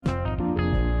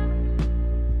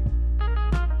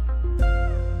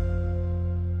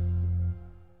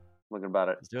talking about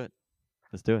it. Let's do it.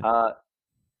 Let's do it.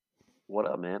 What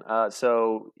up, man?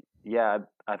 So yeah,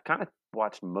 I've kind of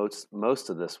watched most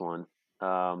of this one.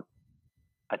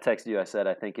 I texted you. I said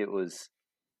I think it was.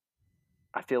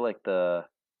 I feel like the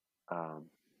um,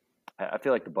 I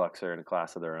feel like the Bucks are in a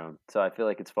class of their own. So I feel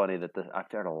like it's funny that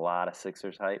I've heard a lot of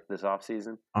Sixers hype this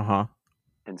offseason.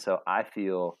 And so I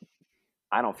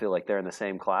don't feel like they're in the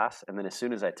same class. And then as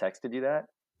soon as I texted you that,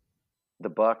 the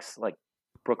Bucks, like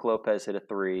Brook Lopez hit a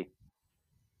three.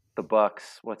 The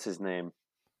Bucks, what's his name?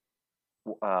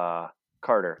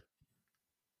 Carter.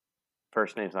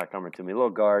 First name's not coming to me.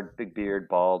 Little guard, big beard,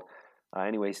 bald.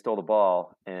 Anyway, he stole the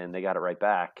ball and they got it right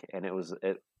back. And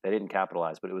they didn't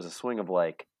capitalize, but it was a swing of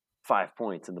like 5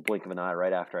 points in the blink of an eye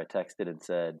right after I texted and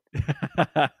said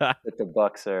that the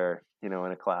Bucks are, in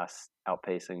a class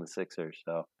outpacing the Sixers.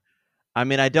 So, I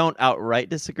mean, I don't outright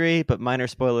disagree, but minor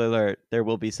spoiler alert, there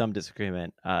will be some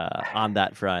disagreement on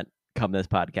that front come this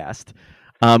podcast.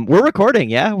 We're recording,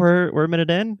 yeah? We're a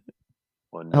minute in.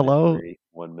 1 minute Hello. 3,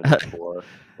 1 minute 4.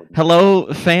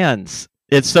 Hello, fans.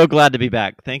 It's so glad to be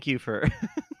back. Thank you for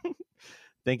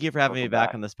having me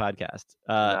back on this podcast.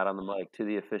 Not on the mic to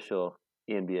the official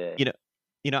IaNBA.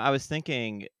 I was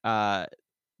thinking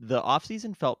the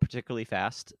offseason felt particularly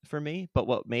fast for me, but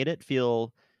what made it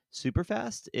feel super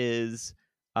fast is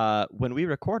when we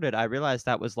recorded, I realized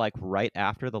that was like right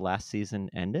after the last season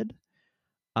ended.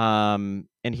 And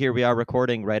here we are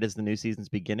recording right as the new season's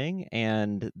beginning,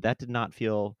 and that did not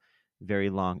feel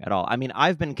very long at all. I mean,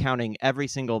 I've been counting every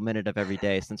single minute of every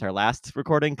day since our last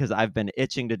recording because I've been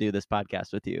itching to do this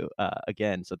podcast with you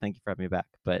again. So thank you for having me back.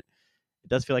 But it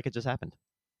does feel like it just happened.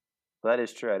 That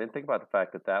is true. I didn't think about the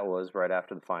fact that was right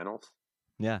after the finals.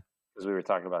 Yeah. Because we were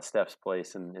talking about Steph's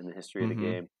place in the history of the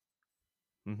game.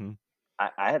 Mm-hmm.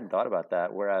 I hadn't thought about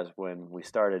that. Whereas when we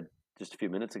started just a few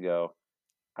minutes ago,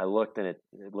 I looked and it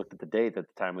looked at the date at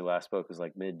the time we last spoke was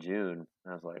like mid-June.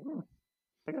 And I was like,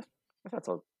 I guess that's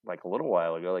a little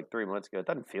while ago, like 3 months ago. It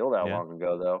doesn't feel that long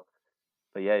ago, though.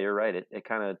 But yeah, you're right. It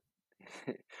kind of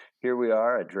here we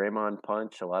are, a Draymond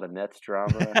punch, a lot of Nets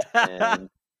drama, and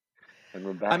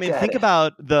we're back. I mean, think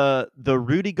about the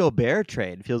Rudy Gobert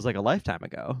trade. Feels like a lifetime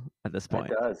ago at this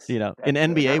point. It does. In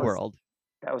NBA world.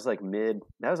 That was like mid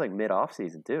off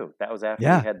season too. That was after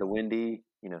we had the windy,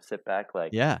 sit back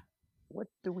like, what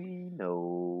do we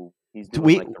know? He's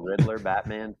doing like the Riddler,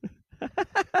 Batman.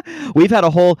 We've had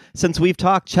since we've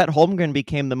talked, Chet Holmgren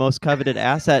became the most coveted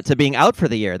asset to being out for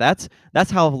the year. That's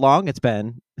how long it's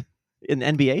been in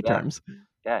NBA terms.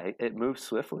 Yeah, it moves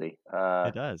swiftly.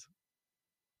 It does.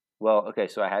 Well, okay,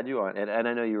 so I had you on, and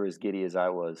I know you were as giddy as I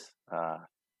was.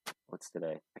 What's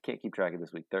today? I can't keep track of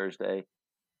this week. Thursday,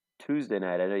 Tuesday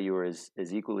night. I know you were as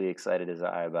equally excited as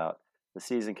I about the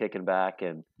season kicking back,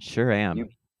 and sure am. You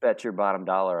bet your bottom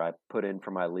dollar I put in for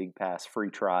my League Pass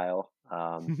free trial.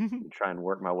 Try and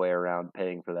work my way around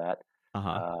paying for that.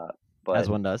 But as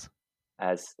one does,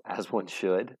 as one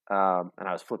should. And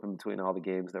I was flipping between all the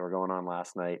games that were going on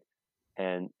last night,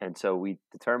 and so we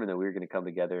determined that we were going to come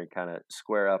together and kind of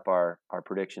square up our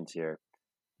predictions here.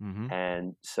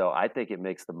 And so I think it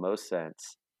makes the most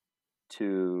sense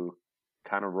to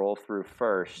kind of roll through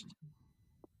first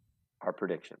our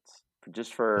predictions,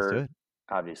 just for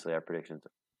obviously our predictions,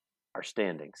 our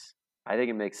standings. I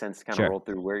think it makes sense to kind of roll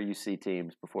through where you see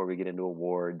teams before we get into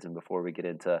awards and before we get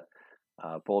into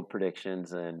bold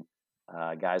predictions and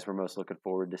guys we're most looking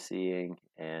forward to seeing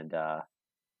and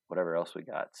whatever else we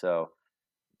got. So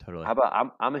totally. How about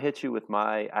I'm gonna hit you with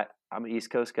I'm an East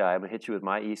Coast guy. I'm gonna hit you with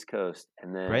my East Coast,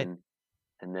 and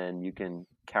then you can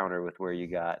counter with where you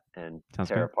got and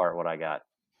tear apart what I got.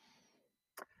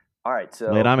 All right,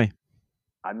 so lay it on me.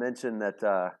 I mentioned that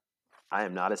I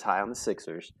am not as high on the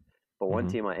Sixers. But one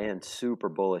team I am super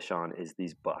bullish on is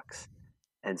these Bucks.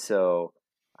 And so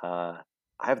I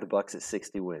have the Bucks at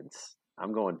 60 wins.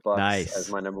 I'm going Bucks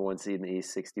as my number one seed in the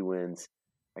East, 60 wins.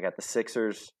 I got the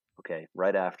Sixers,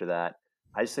 right after that.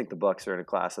 I just think the Bucks are in a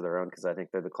class of their own because I think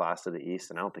they're the class of the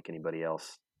East, and I don't think anybody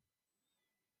else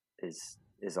is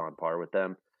on par with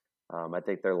them. I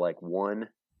think they're like one,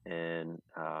 and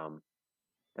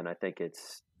I think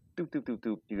it's doop, doop, doop,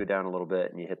 doop. You go down a little bit,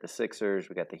 and you hit the Sixers.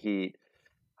 We got the Heat.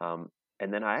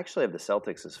 And then I actually have the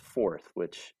Celtics as fourth,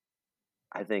 which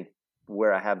I think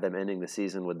where I have them ending the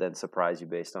season would then surprise you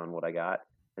based on what I got.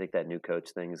 I think that new coach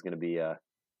thing is going to be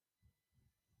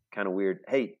kind of weird.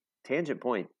 Hey, tangent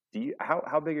point.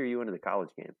 How big are you into the college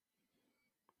game?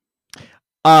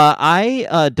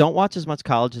 I don't watch as much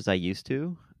college as I used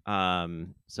to.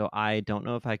 So I don't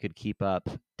know if I could keep up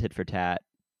tit for tat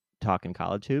talking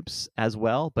college hoops as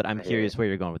well, but I'm curious where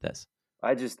you're going with this.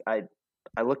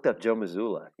 I looked up Joe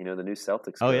Mazzulla, the new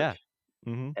Celtics coach. Oh, yeah.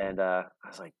 Mm-hmm. And I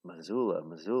was like,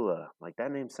 Missoula. Like,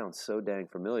 that name sounds so dang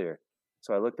familiar.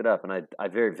 So I looked it up, and I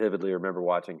very vividly remember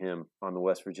watching him on the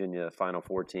West Virginia Final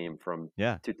Four team from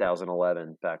Yeah.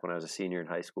 2011, back when I was a senior in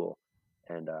high school.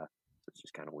 And it's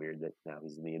just kind of weird that now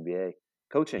he's in the NBA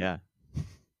coaching. Yeah.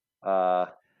 Uh,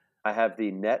 I have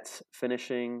the Nets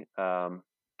finishing, kind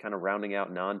of rounding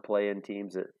out non-play-in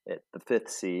teams at the 5th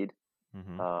seed.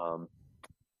 Mm-hmm.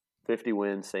 50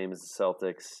 wins, same as the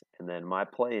Celtics. And then my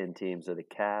play-in teams are the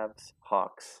Cavs,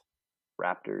 Hawks,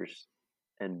 Raptors,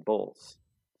 and Bulls.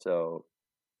 So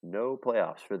no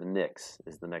playoffs for the Knicks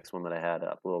is the next one that I had,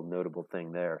 a little notable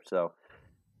thing there. So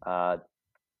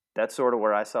that's sort of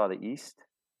where I saw the East.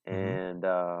 Mm-hmm. And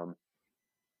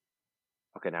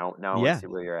okay, now I want to Yeah. see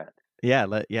where you're at.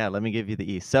 Let me give you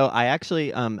the East. So I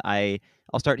actually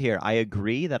I'll start here. I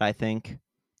agree that I think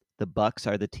the Bucks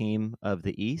are the team of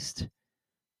the East.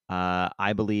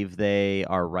 I believe they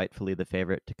are rightfully the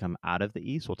favorite to come out of the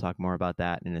East. We'll talk more about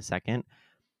that in a second.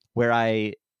 Where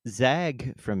I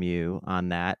zag from you on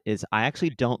that is I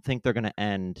actually don't think they're going to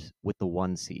end with the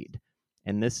 1 seed.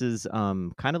 And this is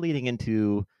kind of leading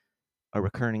into a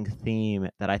recurring theme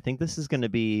that I think this is going to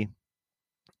be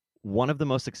one of the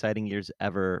most exciting years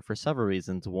ever for several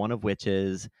reasons. One of which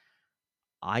is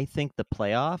I think the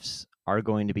playoffs are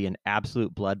going to be an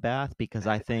absolute bloodbath because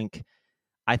I think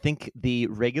the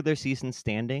regular season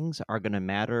standings are going to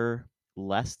matter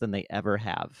less than they ever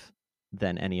have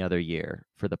than any other year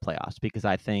for the playoffs because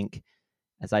I think,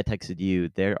 as I texted you,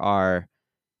 there are,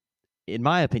 in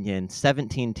my opinion,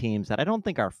 17 teams that I don't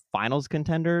think are finals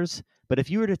contenders. But if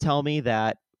you were to tell me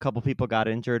that a couple people got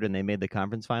injured and they made the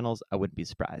conference finals, I wouldn't be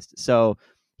surprised. So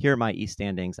here are my East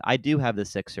standings. I do have the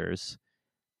Sixers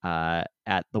at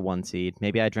the 1 seed.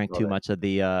 Maybe I drank Love too it. much of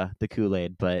the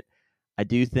Kool-Aid, but I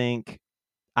do think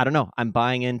I don't know. I'm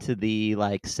buying into the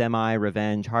like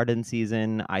semi-revenge Harden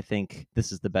season. I think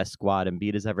this is the best squad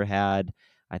Embiid has ever had.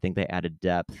 I think they added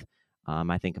depth.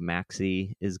 I think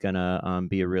Maxey is gonna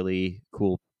be a really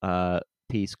cool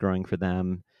piece growing for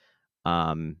them.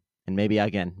 And maybe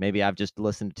I've just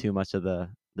listened to too much of the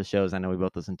shows I know we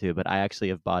both listen to, but I actually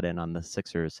have bought in on the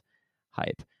Sixers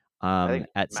hype. I think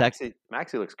At sec,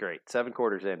 Maxey looks great. 7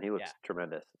 quarters in, he yeah, looks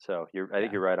tremendous. So I think yeah.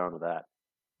 you're right on with that.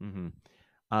 Mm-hmm.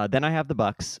 Then I have the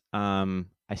Bucks. I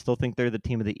still think they're the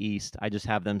team of the East. I just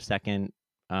have them second,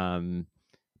 purely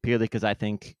because I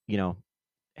think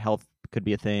health could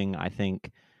be a thing. I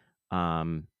think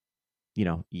Giannis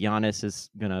is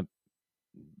gonna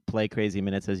play crazy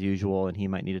minutes as usual, and he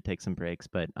might need to take some breaks,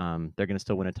 but they're gonna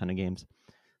still win a ton of games.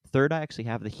 Third, I actually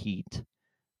have the Heat.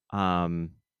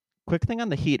 Quick thing on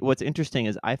the Heat. What's interesting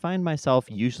is I find myself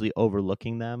usually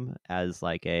overlooking them as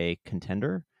like a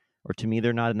contender, or to me,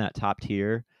 they're not in that top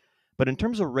tier. But in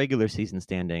terms of regular season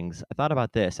standings, I thought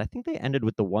about this. I think they ended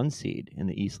with the 1 seed in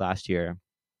the East last year,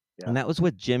 Yeah. and that was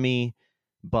with Jimmy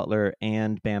Butler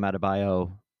and Bam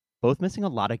Adebayo both missing a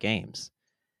lot of games.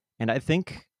 And I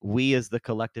think we, as the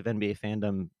collective NBA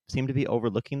fandom, seem to be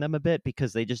overlooking them a bit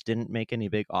because they just didn't make any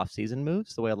big offseason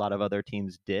moves the way a lot of other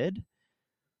teams did.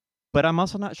 But I'm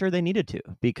also not sure they needed to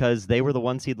because they were the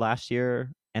 1 seed last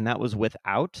year, and that was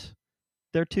without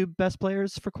their 2 best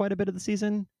players for quite a bit of the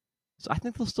season. So I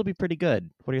think they'll still be pretty good.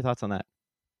 What are your thoughts on that?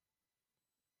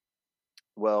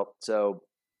 Well, so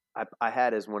I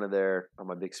had as one of their on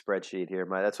my big spreadsheet here.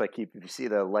 That's why if you see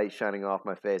the light shining off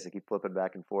my face, I keep flipping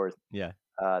back and forth. Yeah.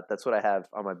 That's what I have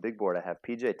on my big board. I have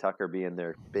PJ Tucker being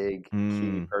their big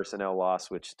key personnel loss,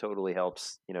 which totally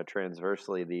helps,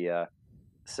 transversely the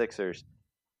Sixers.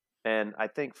 And I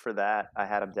think for that, I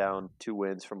had him down 2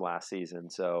 wins from last season.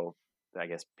 So I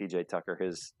guess PJ Tucker,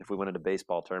 if we went into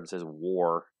baseball terms, his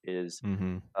WAR is,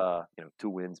 Mm-hmm. 2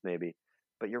 wins maybe.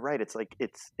 But you're right. It's like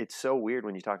it's so weird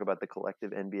when you talk about the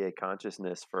collective NBA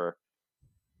consciousness for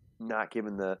not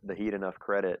giving the Heat enough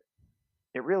credit.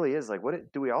 It really is like,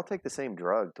 do we all take the same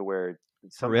drug to where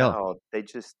For real. somehow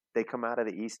they come out of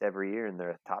the East every year and they're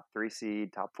a top 3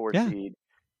 seed, top 4 Yeah. seed,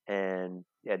 and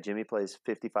yeah, Jimmy plays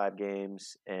 55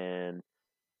 games, and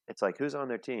it's like, who's on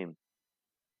their team?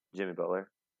 Jimmy Butler.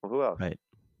 Well, who else? Right.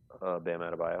 Bam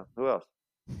Adebayo. Who else?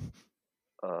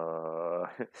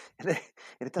 And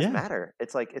it doesn't Yeah. matter.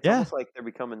 It's like it's Yeah. almost like they're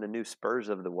becoming the new Spurs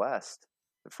of the West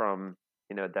from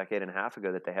a decade and a half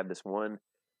ago, that they have this one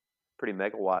pretty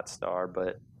megawatt star,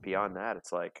 but beyond that,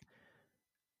 it's like,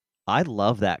 I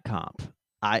love that comp.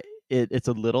 It's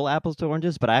a little apples to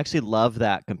oranges, but I actually love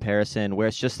that comparison where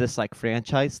it's just this like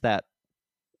franchise that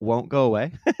won't go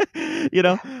away. you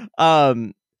know? yeah,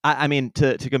 I mean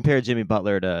to compare Jimmy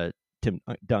Butler to Tim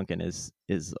Duncan is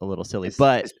a little silly, It's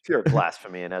but pure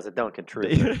blasphemy. And as a Duncan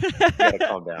truther, you got to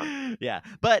calm down. Yeah,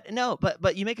 but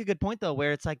you make a good point though,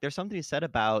 where it's like there's something to be said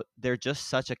about they're just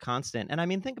such a constant. And I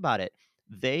mean, think about it.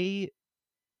 They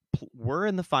were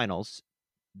in the finals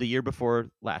the year before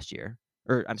last year,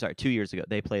 or I'm sorry, 2 years ago.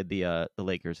 They played the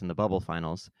Lakers in the bubble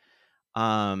finals.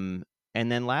 And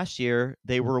then last year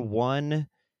they were one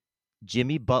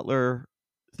Jimmy Butler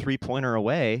 3-pointer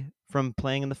away from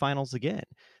playing in the finals again.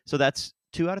 So that's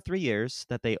 2 out of 3 years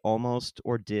that they almost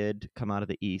or did come out of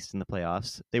the East in the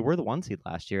playoffs. They were the 1 seed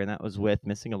last year, and that was with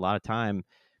missing a lot of time.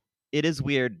 It is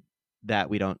weird that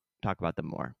we don't talk about them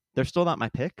more. They're still not my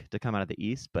pick to come out of the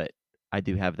East, but I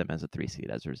do have them as a 3 seed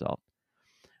as a result.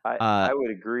 I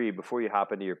would agree. Before you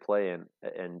hop into your play-in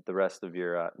and the rest of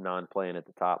your non-play-in at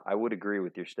the top, I would agree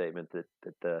with your statement that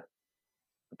the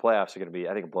playoffs are going to be,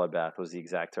 I think, a bloodbath was the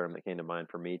exact term that came to mind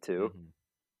for me too. Mm-hmm.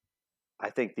 I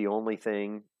think the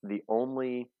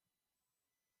only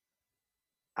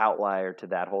outlier to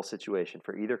that whole situation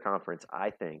for either conference,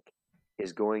 I think,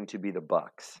 is going to be the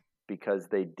Bucks, because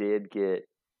they did get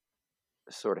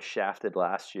sort of shafted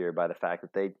last year by the fact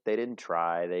that they didn't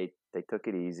try. They took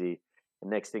it easy.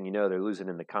 And next thing you know, they're losing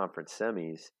in the conference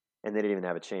semis, and they didn't even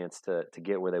have a chance to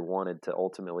get where they wanted to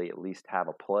ultimately at least have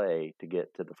a play to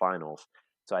get to the finals.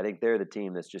 So I think they're the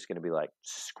team that's just going to be like,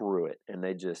 screw it. And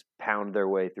they just pound their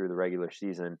way through the regular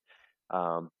season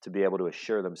to be able to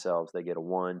assure themselves they get a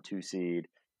 1-2 seed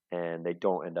and they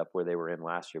don't end up where they were in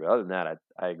last year. But other than that,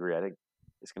 I agree. I think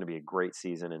it's going to be a great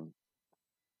season and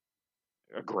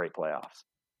a great playoffs.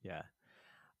 Yeah.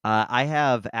 I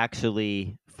have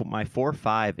actually, my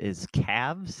 4-5 is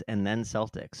Cavs and then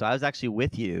Celtics. So I was actually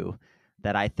with you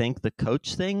that I think the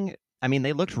coach thing, I mean,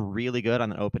 they looked really good on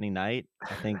the opening night.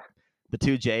 I think the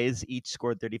 2 Jays each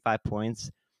scored 35 points.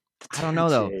 I don't know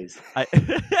though.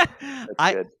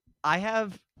 I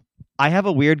have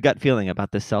a weird gut feeling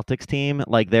about the Celtics team.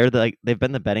 Like they've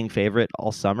been the betting favorite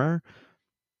all summer,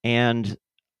 and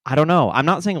I don't know. I'm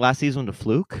not saying last season was a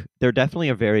fluke. They're definitely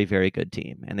a very, very good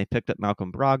team, and they picked up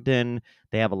Malcolm Brogdon.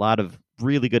 They have a lot of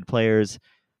really good players.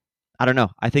 I don't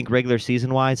know. I think regular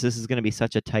season wise, this is going to be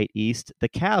such a tight East. The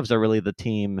Cavs are really the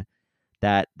team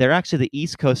that they're actually the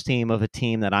East Coast team of a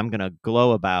team that I'm going to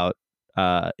glow about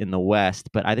in the West,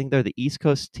 but I think they're the East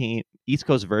Coast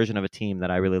version of a team that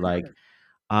I really like.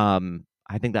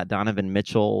 I think that Donovan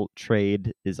Mitchell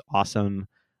trade is awesome.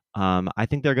 I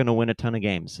think they're going to win a ton of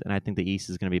games, and I think the East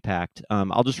is going to be packed.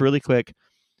 I'll just really quick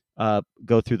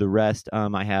go through the rest.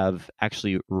 I have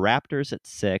actually Raptors at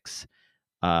 6,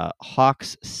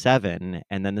 Hawks 7,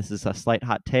 and then this is a slight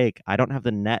hot take. I don't have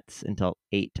the Nets until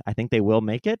 8. I think they will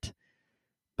make it,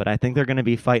 but I think they're going to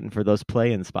be fighting for those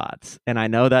play-in spots. And I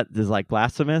know that is like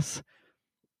blasphemous.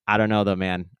 I don't know though,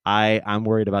 man. I'm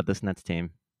worried about this Nets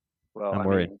team. Well, I'm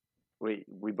worried. Mean,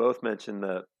 we both mentioned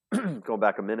the going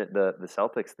back a minute, the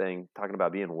Celtics thing, talking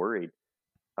about being worried.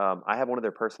 I have one of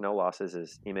their personnel losses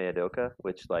is Ime Udoka,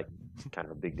 which like kind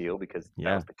of a big deal because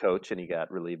that was the coach and he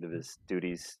got relieved of his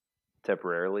duties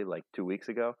temporarily like 2 weeks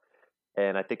ago.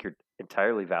 And I think you're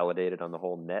entirely validated on the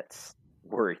whole Nets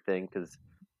worry thing because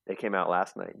they came out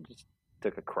last night and just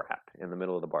took a crap in the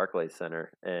middle of the Barclays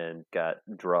Center and got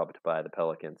drubbed by the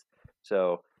Pelicans.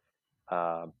 So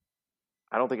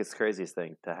I don't think it's the craziest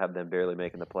thing to have them barely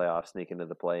making the playoffs, sneak into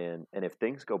the play-in. And if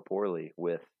things go poorly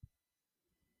with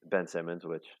Ben Simmons,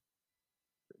 which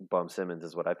Bum Simmons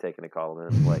is what I've taken to call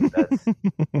him, like that's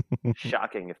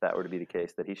shocking if that were to be the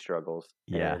case, that he struggles.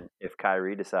 Yeah. And if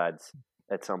Kyrie decides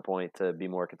at some point to be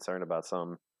more concerned about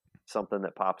something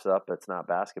that pops up that's not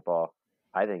basketball,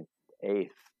 I think 8th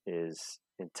is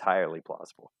entirely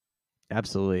plausible.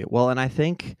 Absolutely. Well, and I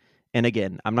think, and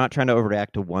again, I'm not trying to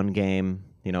overreact to one game,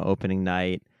 opening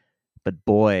night, but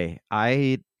boy,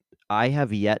 I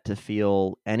have yet to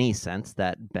feel any sense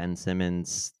that Ben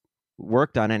Simmons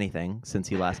worked on anything since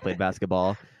he last played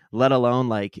basketball, let alone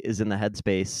like is in the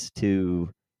headspace to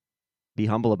be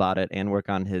humble about it and work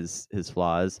on his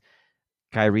flaws.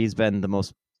 Kyrie's been the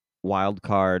most wild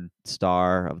card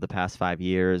star of the past 5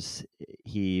 years.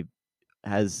 He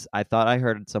has, I thought I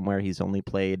heard somewhere he's only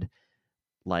played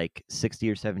like 60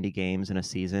 or 70 games in a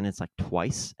season. It's like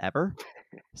twice ever.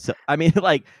 So I mean,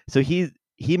 like, so he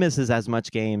misses as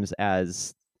much games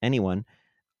as anyone,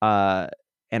 and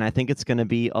I think it's going to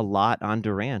be a lot on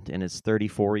Durant and his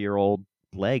 34-year-old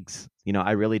legs.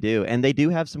 I really do, and they do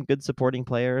have some good supporting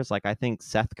players. Like I think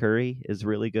Seth Curry is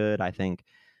really good. I think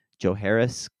Joe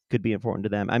Harris could be important to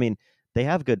them. I mean, they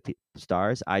have good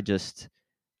stars. I don't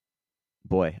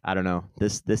know.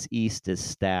 This East is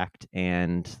stacked,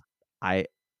 and I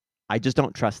just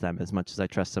don't trust them as much as I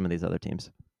trust some of these other teams.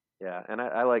 Yeah, and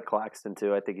I like Claxton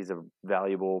too. I think he's a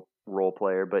valuable role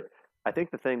player. But I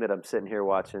think the thing that I'm sitting here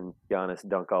watching Giannis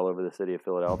dunk all over the city of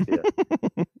Philadelphia,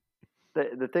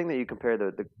 the thing that you compare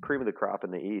the cream of the crop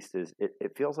in the East is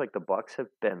it feels like the Bucks have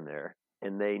been there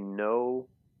and they know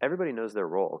everybody knows their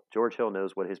role. George Hill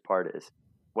knows what his part is.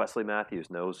 Wesley Matthews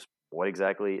knows what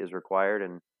exactly is required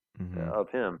and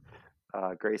of him.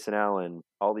 Grayson Allen,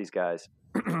 all these guys,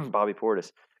 Bobby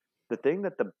Portis. The thing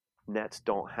that the Nets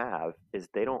don't have is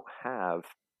they don't have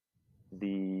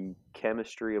the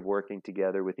chemistry of working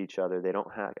together with each other. They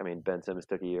don't have. I mean, Ben Simmons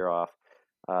took a year off.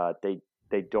 They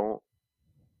don't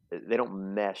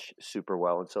mesh super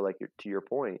well, and so like to your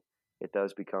point, it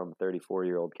does become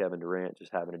 34-year-old Kevin Durant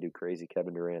just having to do crazy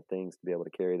Kevin Durant things to be able to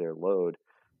carry their load,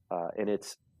 and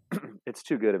it's it's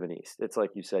too good of an East. It's like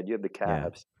you said, you have the Yeah.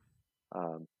 Cavs.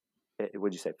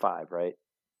 Would you say 5, right?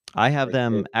 I have Like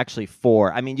them actually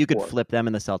 4. I mean, you could 4. flip them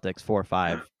and the Celtics 4 or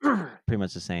 5, pretty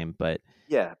much the same. But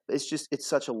Yeah, it's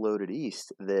such a loaded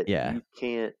East that yeah,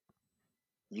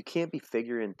 you can't be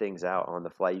figuring things out on the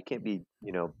fly. You can't be,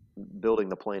 building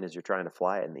the plane as you're trying to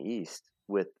fly it in the East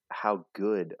with how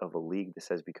good of a league this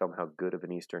has become, how good of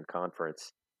an Eastern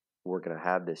Conference we're going to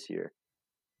have this year.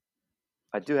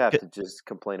 I do have to just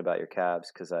complain about your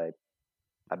Cavs because I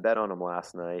bet on them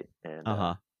last night, and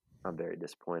I'm very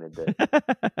disappointed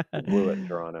that they blew it in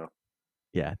Toronto.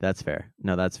 Yeah, that's fair.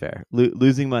 No, that's fair.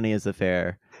 Losing money is a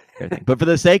fair thing. But for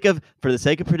the sake of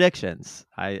predictions,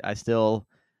 I feel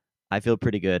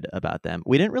pretty good about them.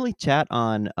 We didn't really chat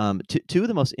on two of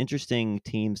the most interesting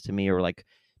teams to me, are like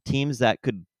teams that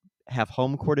could have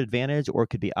home court advantage or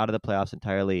could be out of the playoffs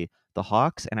entirely. The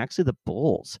Hawks and actually the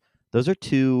Bulls. Those are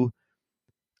two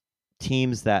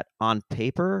teams that on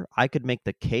paper I could make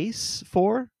the case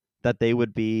for that they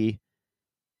would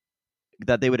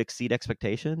exceed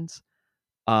expectations.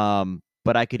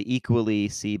 But I could equally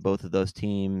see both of those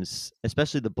teams,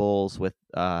 especially the Bulls, with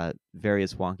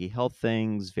various wonky health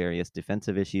things, various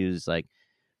defensive issues. Like,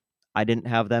 I didn't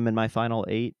have them in my final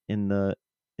 8 in the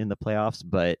playoffs,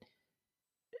 but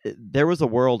there was a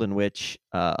world in which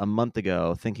a month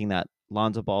ago, thinking that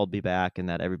Lonzo Ball would be back and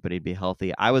that everybody would be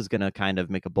healthy, I was going to kind of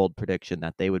make a bold prediction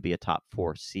that they would be a top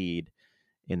 4 seed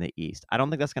in the East. I don't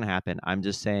think that's going to happen. I'm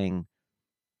just saying,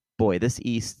 boy, this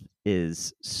East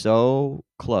is so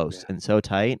close and so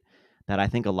tight that I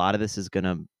think a lot of this is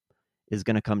gonna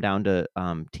come down to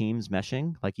teams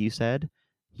meshing, like you said.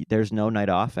 There's no night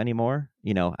off anymore.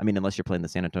 I mean, unless you're playing the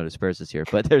San Antonio Spurs this year,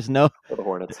 but there's no or the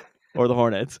Hornets. or the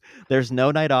Hornets. There's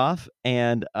no night off,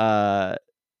 and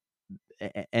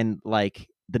like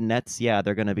the Nets, yeah,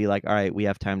 they're gonna be like, all right, we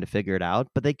have time to figure it out,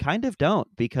 but they kind of don't,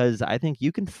 because I think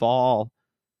you can fall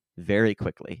very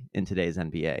quickly in today's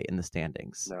NBA in the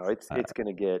standings. No, it's going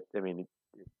to get. I mean,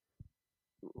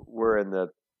 we're in the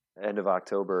end of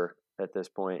October at this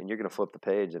point, and you're going to flip the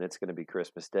page, and it's going to be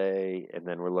Christmas Day, and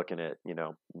then we're looking at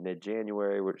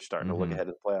mid-January. We're starting to look ahead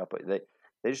to the playoff, but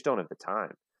they just don't have the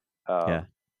time. Yeah.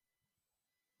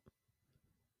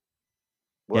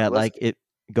 Like it.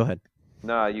 Go ahead.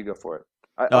 No, you go for it.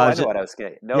 I know what I was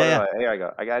going to say. No, here I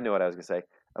go. I knew what I was going to say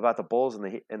about the Bulls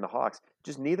and the Hawks.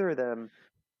 Just neither of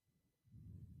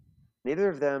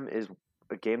them is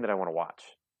a game that I want to watch.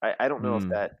 I don't know if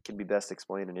that can be best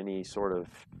explained in any sort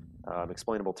of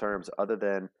explainable terms other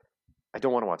than I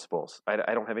don't want to watch the Bulls.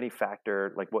 I don't have any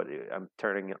factor like what I'm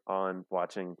turning on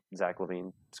watching Zach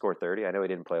LaVine score 30. I know he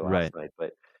didn't play last night,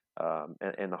 but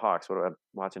and the Hawks, I'm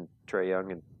watching Trae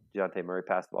Young and DeJounte Murray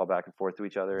pass the ball back and forth to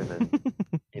each other, and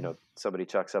then somebody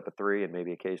chucks up a 3 and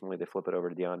maybe occasionally they flip it over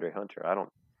to DeAndre Hunter. I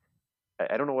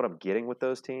don't know what I'm getting with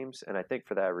those teams, and I think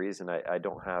for that reason I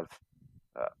don't have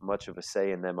much of a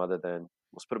say in them other than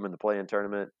let's put them in the play-in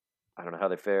tournament. I don't know how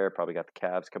they fare. Probably got the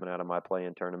Cavs coming out of my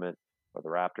play-in tournament or the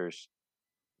Raptors.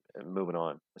 And moving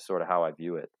on is sort of how I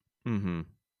view it.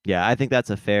 Yeah, I think that's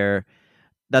kind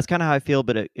of how I feel,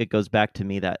 but it goes back to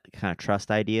me, that kind of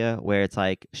trust idea where it's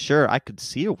like, sure, I could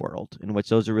see a world in which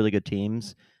those are really good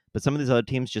teams, but some of these other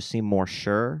teams just seem more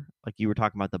sure. Like you were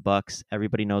talking about the Bucks,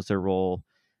 everybody knows their role.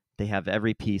 They have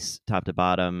every piece top to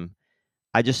bottom.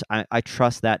 I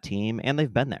trust that team, and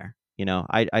they've been there.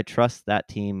 I trust that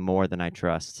team more than I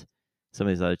trust some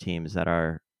of these other teams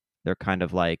they're kind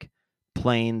of like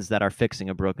planes that are fixing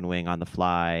a broken wing on the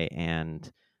fly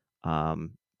and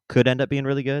could end up being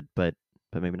really good, but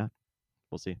maybe not.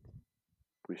 We'll see.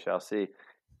 We shall see.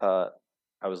 I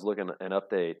was looking at an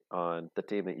update on the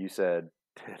team that you said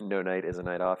no night is a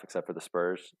night off except for the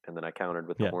Spurs, and then I countered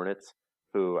with the Hornets,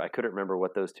 who I couldn't remember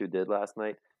what those two did last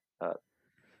night.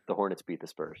 The Hornets beat the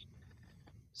Spurs.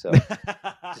 So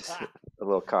just a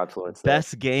little confluence there.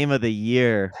 Best game of the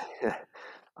year.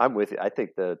 I'm with you. I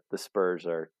think the Spurs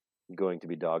are going to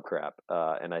be dog crap,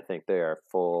 and I think they are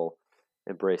full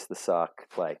embrace the suck,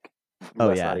 like Oh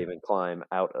let's yeah. not even climb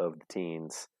out of the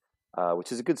teens,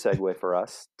 which is a good segue for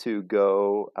us to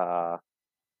go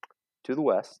to the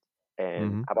West.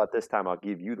 And Mm-hmm. how about this time? I'll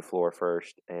give you the floor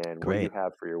first. And what do you Great.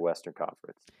 have for your Western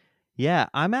Conference? Yeah,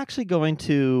 I'm actually going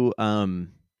to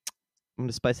I'm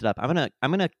gonna spice it up. I'm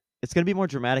gonna it's gonna be more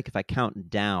dramatic if I count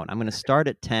down. I'm gonna start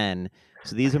at 10.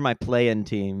 So these are my play-in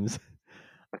teams.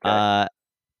 Okay. Uh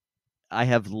I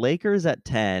have Lakers at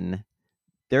 10.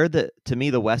 They're to me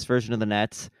the West version of the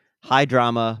Nets. High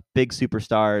drama, big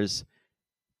superstars,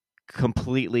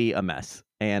 completely a mess.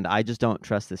 And I just don't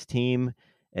trust this team.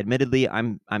 Admittedly,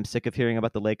 I'm sick of hearing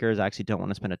about the Lakers. I actually don't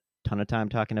want to spend a ton of time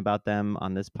talking about them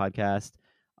on this podcast.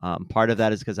 Part of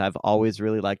that is because I've always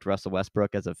really liked Russell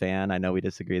Westbrook as a fan. I know we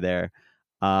disagree there,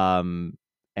 and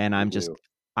We I'm just do.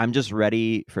 I'm just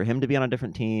ready for him to be on a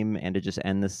different team and to just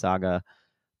end this saga.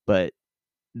 But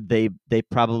they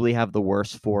probably have the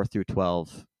worst 4 through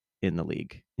 12 in the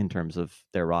league in terms of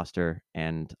their roster,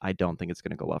 and I don't think it's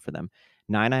going to go well for them.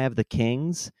 9, I have the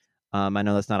Kings. I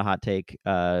know that's not a hot take.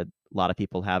 A lot of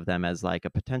people have them as like a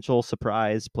potential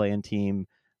surprise play-in team,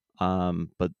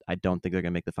 but I don't think they're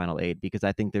going to make the final 8 because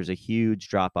I think there's a huge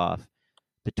drop off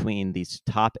between these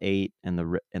top 8 and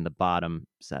the bottom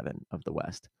 7 of the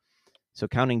West. So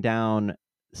counting down,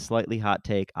 slightly hot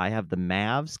take. I have the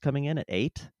Mavs coming in at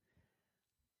 8.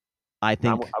 I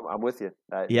think, I'm with you.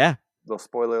 yeah, Little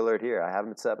spoiler alert here. I have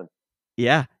him at 7.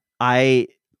 yeah.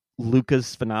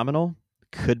 Luka's phenomenal.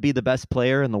 Could be the best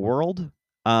player in the world.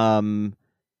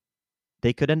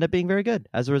 They could end up being very good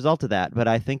as a result of that. But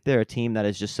I think they're a team that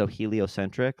is just so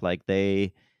heliocentric. Like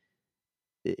There's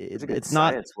a good it's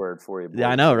not. science word for you, Yeah,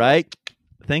 I boys. know, right?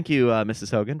 Thank you, Mrs.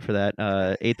 Hogan, for that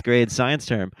 8th grade science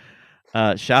term.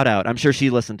 Shout out. I'm sure she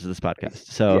listened to this podcast.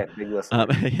 So, Yeah, big listener.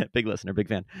 yeah, big listener, big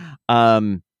fan.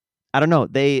 I don't know.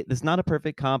 It's not a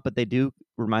perfect comp, but they do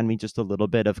remind me just a little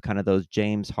bit of kind of those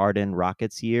James Harden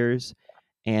Rockets years.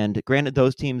 And granted,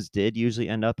 those teams did usually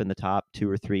end up in the top 2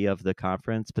 or 3 of the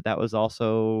conference, but that was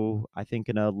also, I think,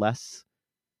 in a less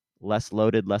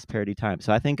loaded, less parity time.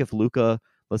 So I think if Luka,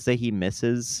 let's say he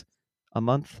misses a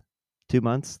month, 2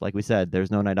 months, like we said,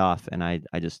 there's no night off, and I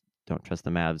just don't trust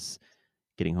the Mavs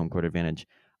getting home court advantage.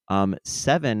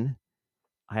 7,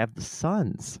 I have the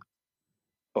Suns.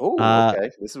 Oh, okay.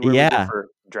 This is where we Yeah, differ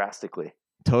drastically.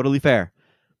 totally fair.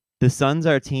 The Suns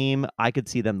are a team, I could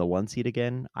see them the 1 seed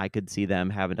again. I could see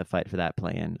them having to fight for that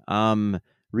play-in.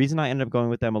 Reason I ended up going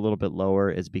with them a little bit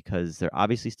lower is because they're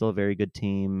obviously still a very good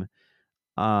team.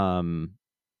 Um,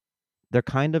 they're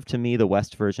kind of, to me, the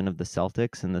West version of the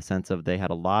Celtics in the sense of they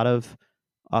had a lot of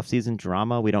offseason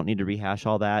drama. We don't need to rehash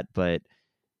all that, but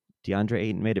DeAndre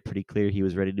Ayton made it pretty clear he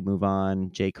was ready to move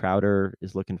on. Jay Crowder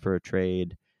is looking for a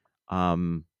trade.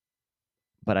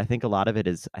 But I think a lot of it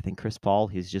is, I think Chris Paul,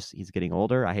 he's getting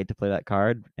older. I hate to play that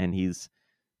card, and he's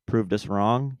proved us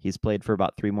wrong. He's played for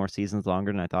about 3 more seasons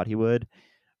longer than I thought he would,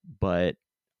 but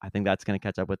I think that's going to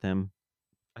catch up with him.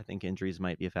 I think injuries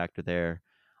might be a factor there.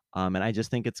 And I just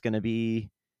think it's going to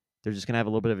be, they're just going to have a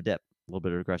little bit of a dip, a little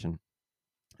bit of regression.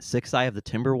 6, I have the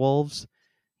Timberwolves.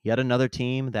 Yet another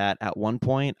team that at one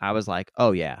point I was like,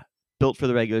 oh yeah, built for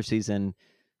the regular season.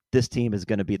 This team is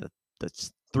going to be the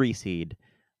 3 seed.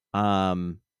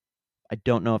 I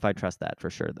don't know if I trust that for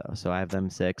sure though. So I have them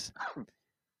 6.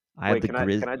 I have Wait, the can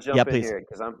I Yeah, jump in please. here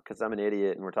because I'm an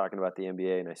idiot and we're talking about the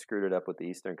NBA and I screwed it up with the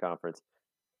Eastern Conference.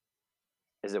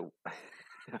 Is it?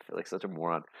 I feel like such a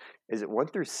moron. Is it 1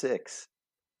 through 6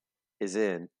 is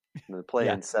in, and the play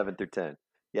Yeah, in 7 through 10?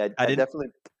 Yeah, I didn't.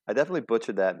 I definitely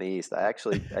butchered that in the East. I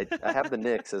have the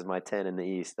Knicks as my 10 in the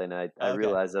East, and I Okay.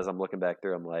 realized as I'm looking back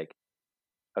through, I'm like,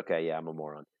 okay, yeah, I'm a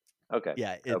moron. Okay,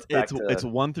 Yeah, so back it's to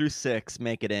 1 through 6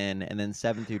 make it in, and then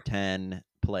 7 through 10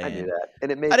 I play knew in. that,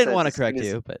 and it I made didn't sense want to as soon correct as.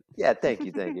 you, but Yeah, thank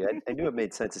you. I knew it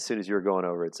made sense as soon as you were going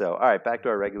over it. So, all right, back to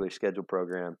our regular schedule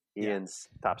program. yeah. Ian's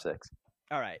top 6.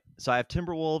 All right. So I have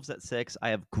Timberwolves at 6. I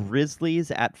have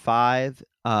Grizzlies at 5.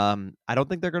 I don't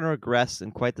think they're going to regress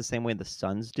in quite the same way the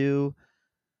Suns do.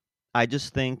 I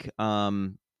just think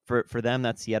for them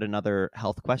that's yet another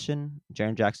health question.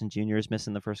 Jaren Jackson Jr. is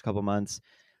missing the first couple months.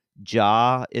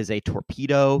 Ja is a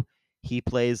torpedo. He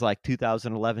plays like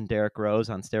 2011 Derrick Rose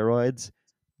on steroids.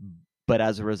 But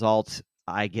as a result,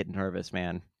 I get nervous,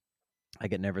 man. I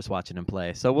get nervous watching him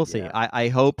play. So we'll see. Yeah, I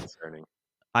it's hope. concerning.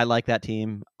 I like that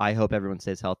team. I hope everyone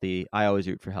stays healthy. I always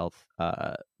root for health.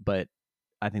 But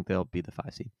I think they'll be the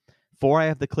 5 seed. 4, I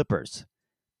have the Clippers.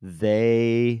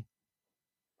 They,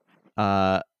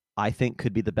 I think,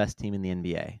 could be the best team in the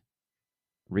NBA.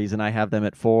 Reason I have them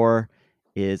at 4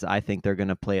 is I think they're going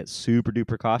to play it super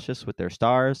duper cautious with their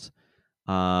stars.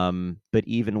 But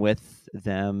even with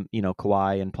them,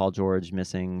 Kawhi and Paul George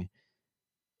missing,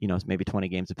 maybe 20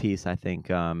 games apiece, I think,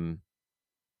 that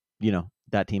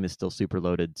team is still super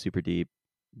loaded, super deep.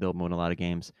 They'll win a lot of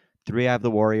games. 3, I have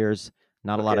the Warriors.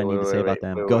 Not a lot Okay, I need to say about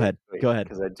them. Go ahead. Go ahead,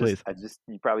 because please.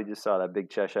 you probably just saw that big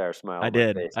Cheshire smile I on my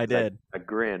did. face. I 'Cause did. I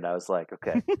grinned. I was like,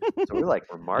 okay, so we're like I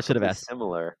should have remarkably asked.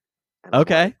 similar. And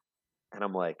Okay.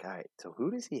 I'm like, all right, so who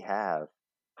does he have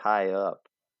high up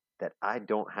that I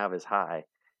don't have as high?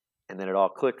 And then it all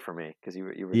clicked for me because you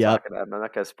were Yep. talking. I'm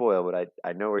not going to spoil, but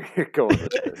I know where you're going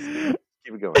with this.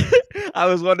 Keep it going. I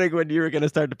was wondering when you were going to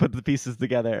start to put the pieces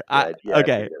together. Yeah, I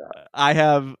Okay. figured it out. I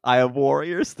have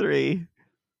Warriors 3.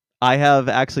 I have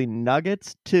actually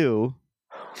Nuggets 2.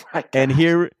 Oh my And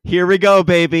gosh. here we go,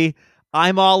 baby.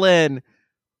 I'm all in.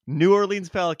 New Orleans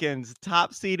Pelicans,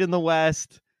 top seed in the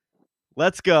West.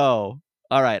 Let's go.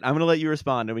 All right, I'm going to let you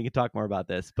respond and we can talk more about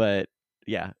this. But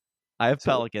yeah, I have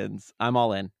So Pelicans. I'm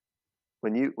all in.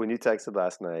 when you texted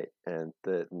last night and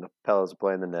the Pelicans are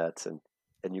playing the Nets and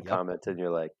you Yep. commented and you're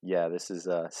like, yeah, this is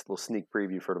a little sneak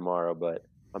preview for tomorrow, but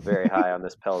I'm very high on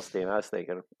this Pelicans team. I was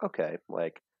thinking, okay,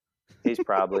 like he's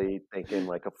probably thinking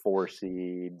like a 4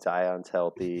 seed, Zion's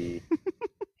healthy.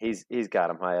 He's got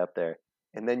him high up there.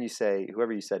 And then you say,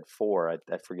 whoever you said 4,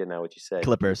 I forget now what you said.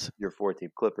 Clippers. Your 4 team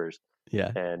Clippers.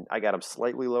 Yeah. And I got him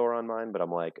slightly lower on mine, but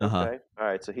I'm like, okay, all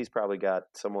right. So he's probably got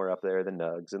somewhere up there the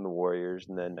Nugs and the Warriors,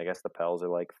 and then I guess the Pels are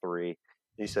like 3.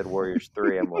 You said Warriors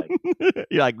 3. I'm like,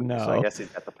 you're like, no. So I guess he's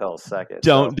got the Pels second.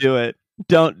 Don't do it.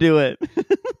 Don't do it.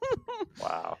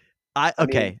 Wow. I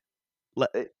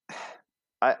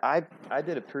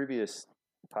did a previous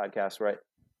podcast where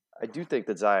I do think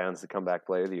that Zion's the comeback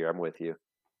player of the year. I'm with you.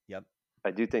 Yep. I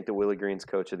do think that Willie Green's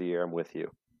coach of the year. I'm with you.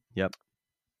 Yep.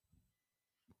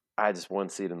 I just 1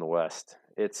 seed in the West.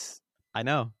 I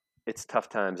know. It's tough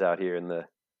times out here in the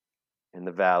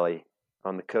valley,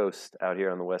 on the coast, out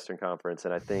here on the Western Conference,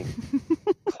 and I think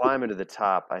climbing to the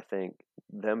top. I think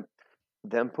them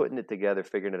putting it together,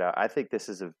 figuring it out. I think this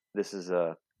is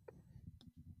a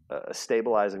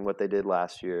stabilizing what they did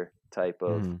last year type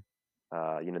of.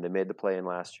 They made the play in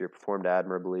last year, performed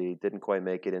admirably, didn't quite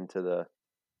make it into the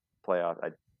playoff.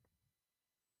 Or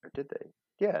did they?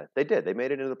 Yeah, they did. They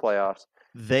made it into the playoffs.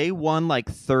 They won like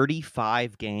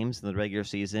 35 games in the regular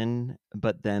season,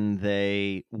 but then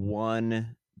they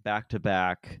won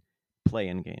back-to-back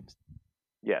play-in games.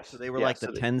 Yes. So they were like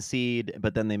the 10 seed,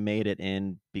 but then they made it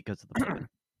in because of the play-in.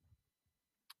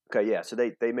 Okay, yeah. So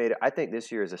they made it. I think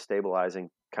this year is a stabilizing,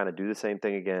 kind of do the same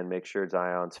thing again, make sure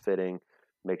Zion's fitting,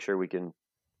 make sure we can,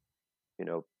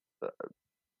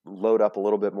 load up a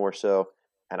little bit more so.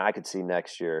 And I could see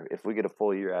next year, if we get a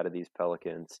full year out of these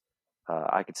Pelicans,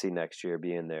 I could see next year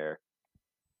being there,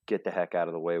 get the heck out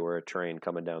of the way. We're a train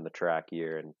coming down the track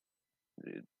year and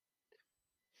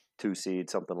 2 seed,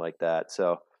 something like that.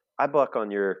 So I buck on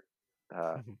your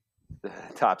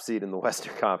top seed in the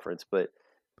Western Conference, but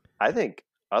I think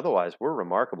otherwise we're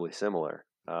remarkably similar.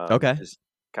 Okay. Just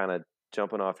kind of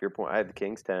jumping off your point. I have the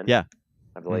Kings 10. Yeah.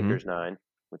 I have the Lakers 9,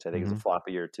 which I think is a flop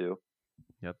a year too.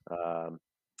 Yep.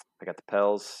 I got the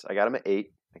Pels. I got them at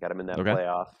 8. I got them in that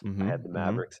playoff. I had the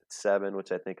Mavericks at 7,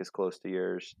 which I think is close to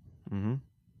yours. I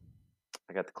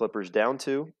got the Clippers down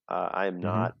 2. I am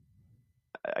not.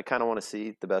 I kind of want to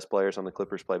see the best players on the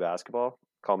Clippers play basketball.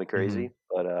 Call me crazy,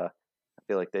 but I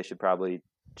feel like they should probably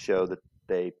show that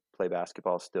they play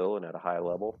basketball still and at a high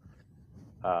level.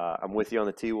 I'm with you on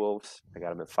the T-Wolves. I got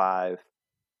them at 5.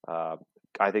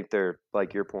 I think they're,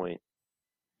 like your point,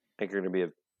 I think they're going to be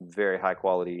a very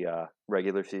high-quality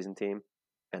regular season team.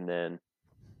 And then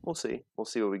we'll see. We'll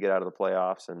see what we get out of the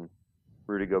playoffs. And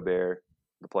Rudy Gobert,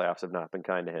 the playoffs have not been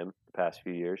kind to him the past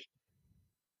few years.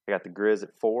 I got the Grizz at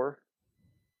 4.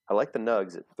 I like the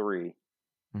Nugs at 3.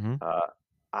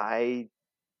 I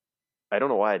don't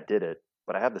know why I did it,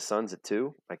 but I have the Suns at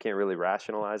 2. I can't really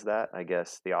rationalize that. I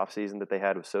guess the offseason that they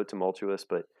had was so tumultuous,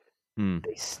 but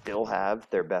they still have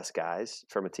their best guys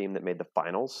from a team that made the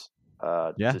finals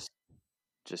just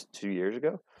 2 years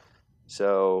ago.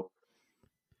 So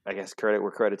I guess credit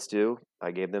where credit's due.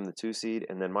 I gave them the 2 seed,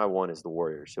 and then my 1 is the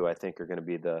Warriors, who I think are going to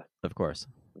be the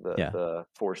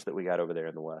force that we got over there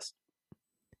in the West.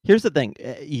 Here's the thing.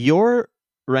 Your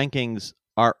rankings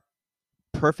are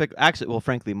perfect. Actually, well,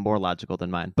 frankly, more logical than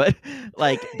mine. But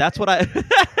like that's what I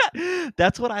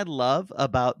love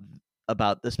about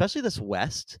especially this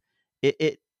West.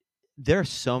 There are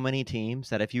so many teams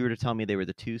that if you were to tell me they were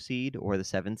the 2 seed or the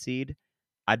 7 seed,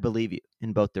 I'd believe you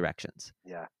in both directions.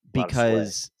 Yeah.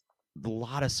 Because a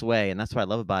lot of sway, and that's what I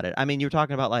love about it. I mean, you were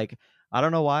talking about like, I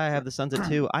don't know why I have the Suns at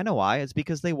 2. I know why. It's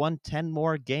because they won 10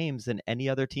 more games than any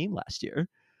other team last year.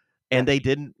 And they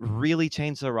didn't really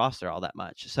change their roster all that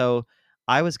much. So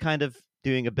I was kind of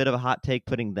doing a bit of a hot take,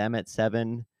 putting them at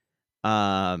 7.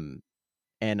 And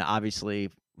obviously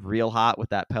real hot with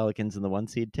that Pelicans and the 1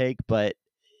 seed take, but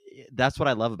that's what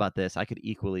I love about this. I could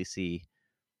equally see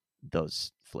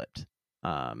those flipped.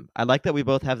 I like that we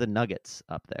both have the Nuggets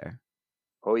up there.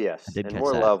 Oh I yes, did and catch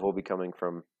more that. love will be coming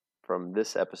from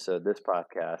this episode, this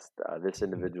podcast, this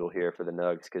individual here for the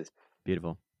Nugs, because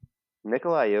Beautiful.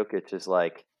 Nikola Jokic is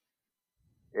like,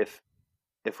 if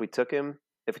we took him,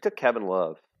 if we took Kevin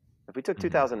Love, if we took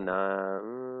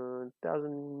 2009,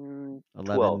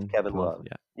 2012 11, Kevin 12, Love,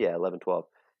 yeah. yeah, 11, 12,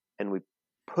 and we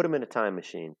put him in a time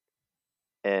machine,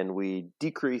 and we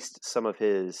decreased some of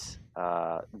his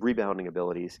rebounding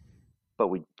abilities, but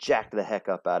we jacked the heck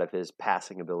up out of his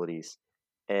passing abilities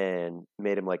and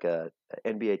made him like a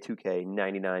NBA 2K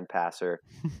 99 passer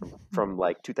from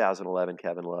like 2011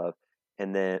 Kevin Love,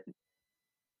 and then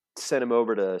sent him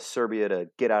over to Serbia to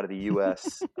get out of the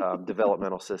U.S.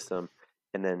 Developmental system,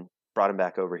 and then brought him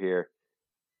back over here.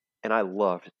 And I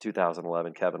loved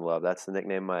 2011 Kevin Love. That's the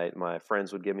nickname my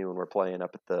friends would give me when we're playing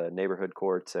up at the neighborhood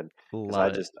courts, and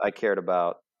because I cared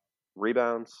about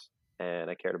rebounds and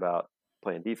I cared about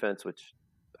playing defense, which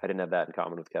I didn't have that in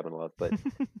common with Kevin Love, but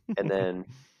and then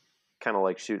kind of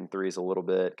like shooting threes a little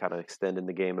bit, kind of extending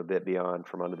the game a bit beyond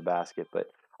from under the basket, but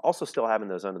also still having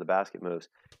those under the basket moves.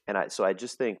 And I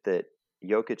just think that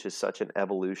Jokic is such an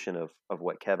evolution of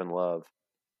what Kevin Love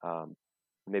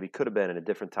maybe could have been in a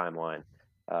different timeline.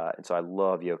 And so I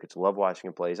love Jokic. Love watching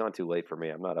him play. He's on too late for me.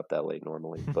 I'm not up that late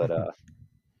normally, but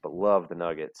love the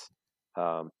Nuggets,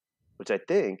 which I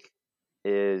think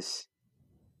is,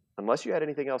 unless you had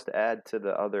anything else to add to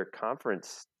the other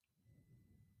conference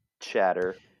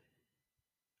chatter.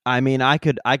 I mean, I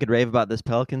could rave about this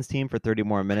Pelicans team for 30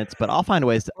 more minutes, but I'll find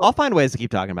ways to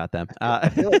keep talking about them. I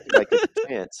feel like you might get a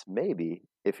chance, maybe,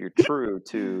 if you're true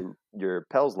to your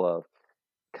Pels love,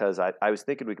 because I was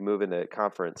thinking we could move into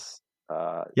conference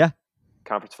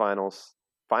conference finals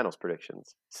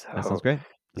predictions. So That sounds great.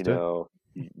 Let's do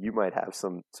it. You might have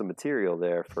some material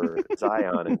there for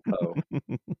Zion and Co.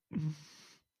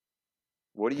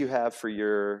 What do you have for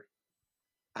your?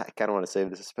 I kind of want to save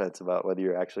the suspense about whether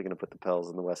you're actually going to put the Pels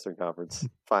in the Western Conference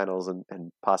Finals and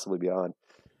possibly beyond.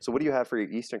 So, what do you have for your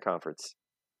Eastern Conference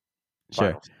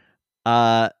Finals?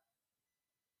 Sure.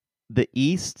 The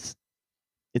East,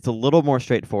 it's a little more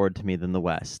straightforward to me than the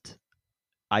West.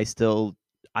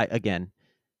 Again,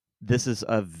 this is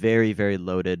a very, very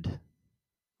loaded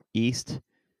East,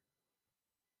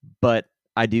 but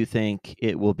I do think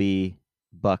it will be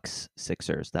Bucks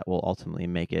Sixers that will ultimately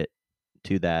make it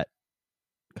to that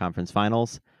conference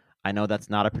finals. I know that's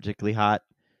not a particularly hot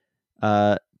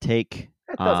take.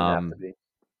 It doesn't have to be.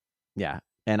 Yeah,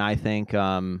 and I think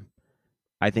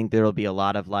there will be a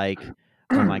lot of like,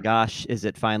 oh my gosh, is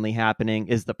it finally happening?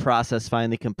 Is the process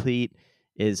finally complete?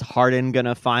 Is Harden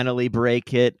gonna finally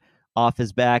break it off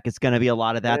his back? It's gonna be a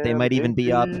lot of that. They might even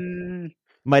be up 2-1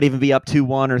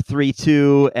 or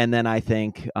 3-2, and then I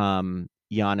think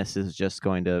Giannis is just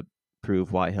going to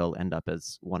prove why he'll end up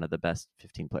as one of the best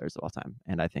 15 players of all time,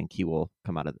 and I think he will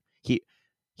come out of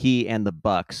he and the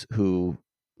Bucks, who,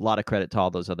 a lot of credit to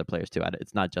all those other players too.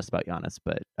 It's not just about Giannis,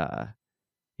 but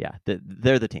yeah,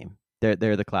 they're the team.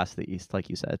 They're the class of the East, like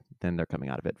you said. Then they're coming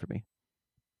out of it for me.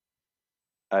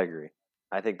 I agree.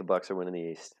 I think the Bucks are winning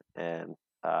the East, and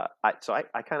I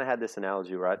kind of had this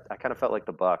analogy where I kind of felt like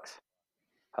the Bucks.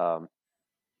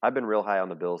 I've been real high on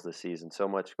the Bills this season, so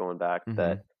much going back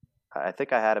that I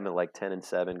think I had them at like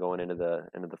 10-7 going into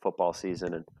the football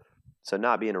season, and so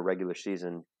not being a regular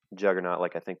season juggernaut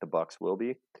like I think the Bucks will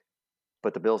be,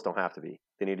 but the Bills don't have to be.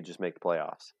 They need to just make the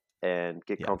playoffs and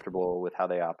get comfortable with how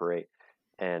they operate.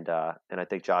 And I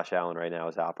think Josh Allen right now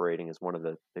is operating as one of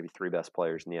the maybe 3 best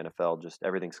players in the NFL. Just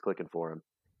everything's clicking for him.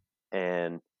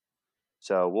 And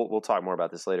so we'll talk more about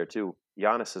this later too.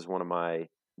 Giannis is one of my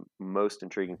most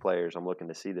intriguing players I'm looking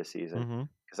to see this season,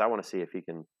 because I want to see if he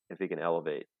can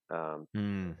elevate,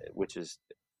 which is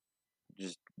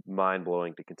just mind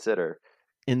blowing to consider.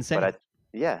 Insane. But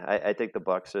I think the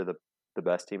Bucks are the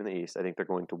best team in the East. I think they're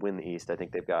going to win the East. I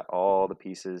think they've got all the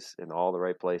pieces in all the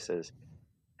right places,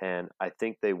 and I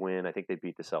think they win. I think they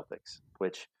beat the Celtics,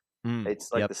 which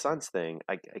it's like the Suns thing.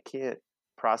 I can't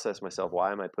process myself.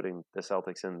 Why am I putting the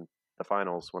Celtics in the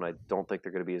finals when I don't think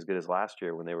they're going to be as good as last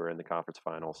year when they were in the conference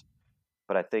finals?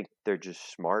 But I think they're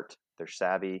just smart. They're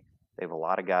savvy. They have a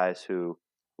lot of guys who,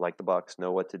 like the Bucks,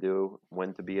 know what to do,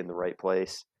 when to be in the right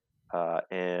place.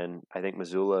 And I think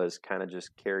Missoula is kind of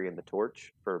just carrying the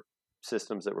torch for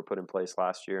systems that were put in place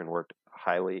last year and worked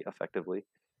highly effectively.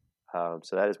 So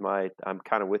that is I'm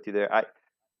kind of with you there.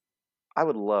 I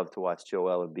would love to watch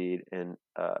Joel Embiid, and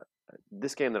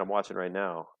this game that I'm watching right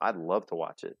now, I'd love to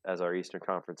watch it as our Eastern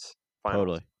Conference Finals.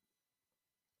 Totally.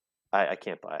 I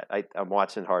can't buy it. I'm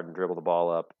watching Harden dribble the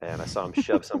ball up, and I saw him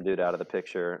shove some dude out of the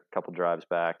picture a couple drives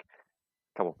back,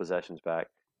 a couple possessions back,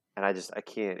 and I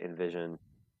can't envision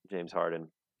James Harden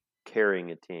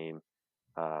carrying a team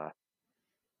uh,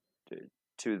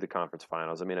 to the conference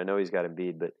finals. I mean, I know he's got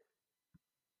Embiid, but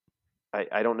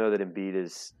I don't know that Embiid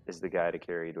is the guy to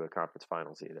carry you to a conference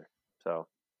finals either. So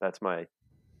that's my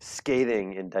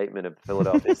scathing indictment of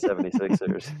Philadelphia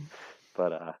 76ers.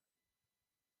 But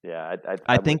yeah, I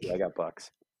I'm with think you. I got Bucks.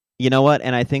 you know what,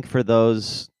 and I think for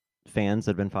those fans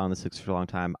that have been following the Sixers for a long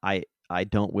time, I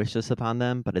don't wish this upon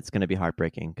them, but it's going to be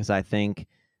heartbreaking because I think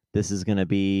this is going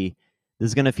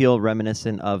to feel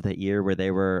reminiscent of the year where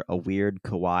they were a weird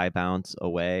Kawhi bounce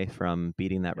away from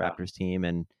beating that Yeah, Raptors team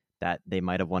and that they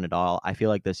might have won it all. I feel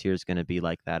like this year is going to be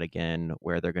like that again,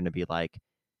 where they're going to be like,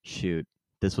 shoot,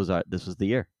 this was the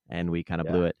year, and we kind of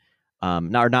yeah. blew it.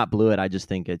 Not blew it. I just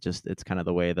think it's kind of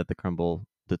the way that the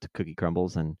cookie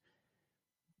crumbles,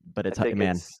 but I it's think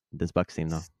man, this Bucks team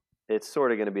though. it's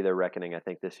sort of going to be their reckoning. I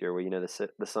think this year, where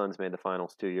the Suns made the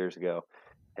finals 2 years ago,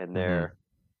 and Mm-hmm.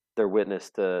 they're witness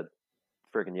to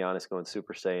freaking Giannis going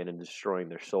Super Saiyan and destroying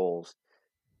their souls,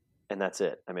 and that's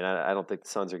it. I mean, I don't think the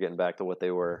Suns are getting back to what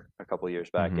they were a couple of years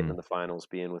back, getting Mm-hmm. in the finals,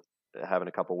 being with having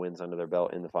a couple wins under their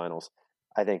belt in the finals.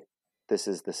 I think this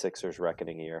is the Sixers'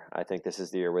 reckoning year. I think this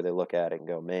is the year where they look at it and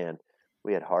go, "Man,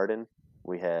 we had Harden,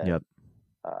 we had Yep.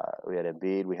 we had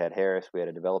Embiid, we had Harris, we had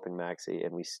a developing Maxey,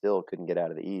 and we still couldn't get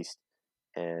out of the East.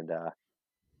 And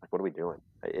like, what are we doing?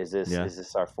 Yeah. Is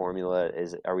this our formula?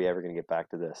 Are we ever going to get back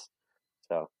to this?"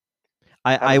 So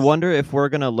I haven't. wonder if we're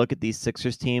gonna look at these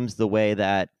Sixers teams the way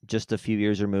that just a few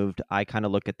years removed, I kind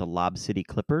of look at the Lob City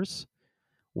Clippers,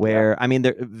 Yeah, where I mean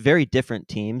they're very different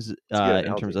teams it's a good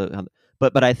in terms analogy. of,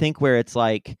 but I think where it's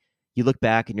like you look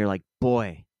back and you're like,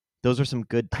 boy, those are some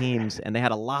good teams, and they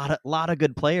had a lot of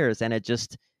good players, and it's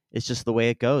just the way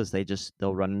it goes.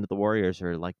 They'll run into the Warriors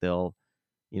or like they'll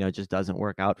it just doesn't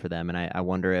work out for them, and I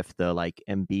wonder if the like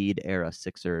Embiid era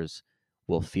Sixers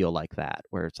will feel like that,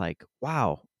 where it's like,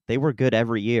 wow, they were good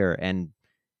every year, and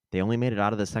they only made it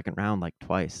out of the second round like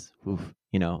twice. Oof.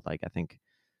 Like I think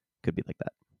could be like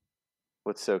that.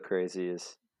 What's so crazy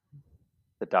is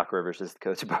that Doc Rivers is the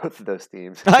coach of both of those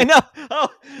teams. I know. Oh,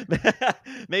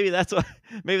 maybe that's why.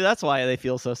 Maybe that's why they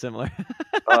feel so similar.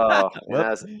 Oh, and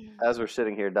Whoop. as we're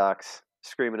sitting here, Doc's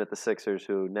screaming at the Sixers,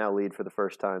 who now lead for the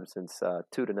first time since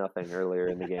 2-0 earlier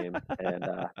in the game, and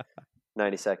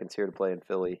 90 seconds here to play in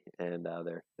Philly, and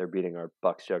they're beating our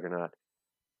Bucks juggernaut.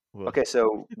 Woof. Okay,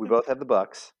 so we both have the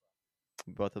Bucks.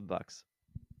 Both of the Bucks.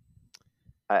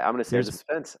 I'm going to save Here's the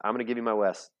suspense. I'm going to give you my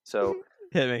West. So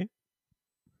hit me.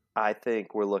 I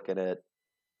think we're looking at.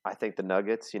 I think the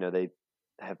Nuggets. They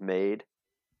have made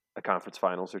a conference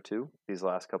finals or two these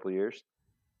last couple of years,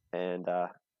 and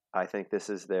I think this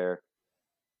is their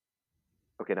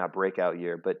not breakout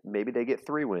year, but maybe they get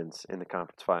 3 wins in the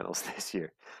conference finals this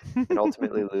year, and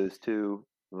ultimately lose to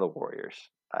the Warriors.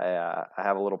 I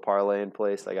have a little parlay in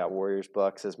place. I got Warriors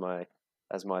Bucks as my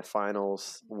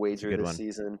finals It's a wager good this one.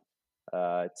 season.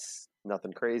 It's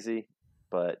nothing crazy,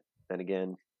 but then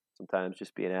again, sometimes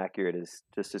just being accurate is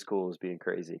just as cool as being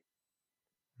crazy.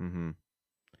 Mm-hmm.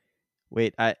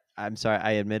 Wait, I'm sorry.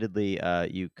 I admittedly,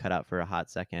 you cut out for a hot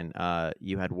second.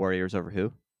 You had Warriors over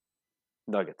who?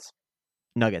 Nuggets.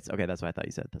 Nuggets. Okay, that's what I thought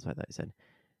you said.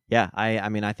 Yeah, I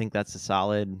mean, I think that's a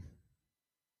solid.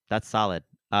 That's solid.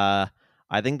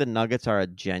 I think the Nuggets are a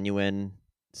genuine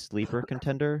sleeper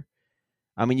contender.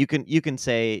 I mean, you can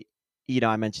say,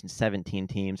 I mentioned 17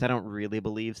 teams. I don't really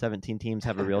believe 17 teams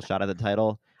have a real shot at the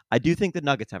title. I do think the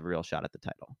Nuggets have a real shot at the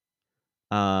title.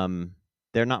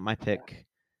 They're not my pick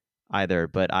either,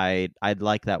 but I'd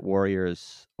like that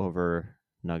Warriors over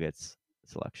Nuggets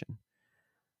selection.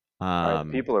 All right, the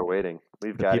Um, people are waiting.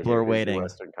 We've the got to people hear are who's the waiting.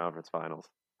 Western Conference Finals.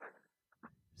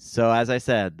 So as I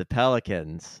said, the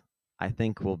Pelicans, I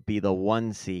think, will be the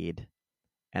 1 seed,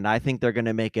 and I think they're going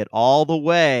to make it all the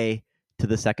way to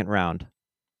the second round.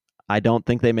 I don't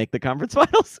think they make the conference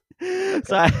finals.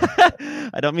 So Okay,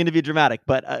 I don't mean to be dramatic,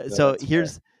 but no, so that's fair.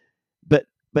 here's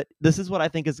but this is what I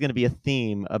think is going to be a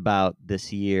theme about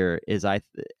this year is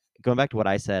going back to what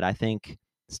I said, I think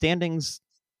standings,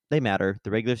 they matter,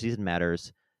 the regular season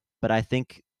matters, but I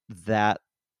think that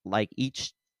like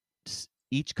each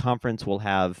conference will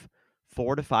have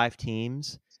 4 to 5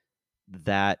 teams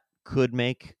that could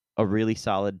make a really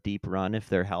solid deep run if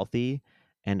they're healthy,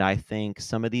 and I think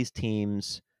some of these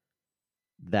teams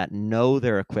that know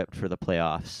they're equipped for the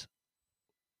playoffs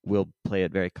will play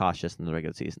it very cautious in the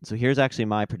regular season. So here's actually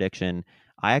my prediction.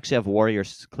 I actually have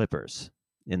Warriors Clippers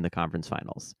in the conference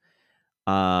finals.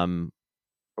 Um,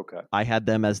 Okay. I had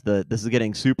them as this is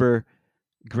getting super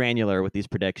granular with these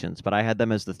predictions, but I had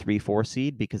them as the 3-4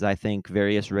 seed because I think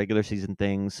various regular season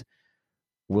things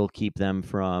will keep them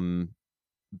from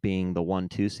being the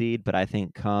 1-2 seed. But I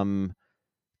think come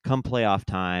playoff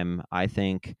time, I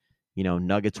think,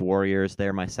 Nuggets Warriors,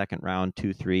 they're my second round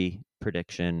 2-3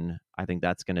 prediction. I think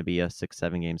that's going to be a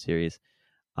 6-7 game series.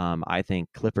 I think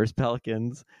Clippers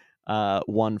Pelicans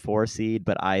 1-4 seed,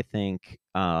 but I think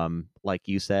like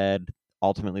you said,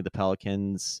 ultimately the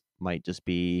Pelicans might just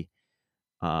be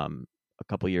a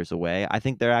couple years away. I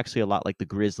think they're actually a lot like the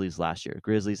Grizzlies last year.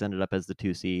 Grizzlies ended up as the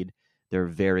 2 seed. They're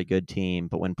a very good team,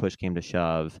 but when push came to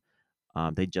shove,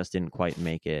 they just didn't quite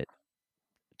make it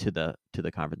to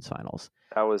the conference finals.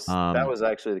 That was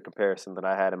actually the comparison that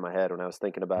I had in my head when I was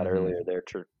thinking about Mm-hmm. earlier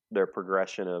their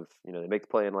progression of they make the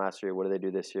play in last year. What do they do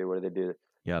this year? What do they do?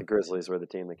 The Yep. Grizzlies were the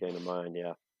team that came to mind.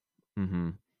 Yeah.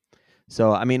 Mm-hmm.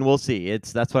 So I mean, we'll see.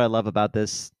 That's what I love about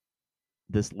this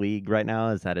league right now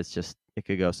is that it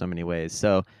could go so many ways.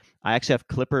 So I actually have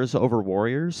Clippers over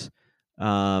Warriors.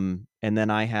 And then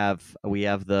we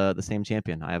have the same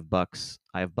champion. I have Bucks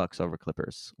over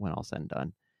Clippers when all said and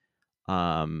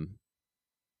done.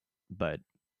 But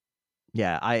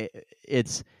yeah,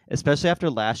 it's especially after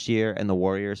last year and the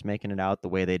Warriors making it out the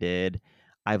way they did.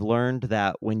 I've learned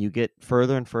that when you get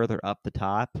further and further up the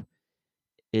top,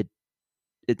 it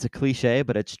it's a cliche,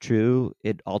 but it's true.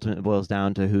 It ultimately boils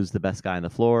down to who's the best guy on the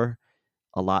floor.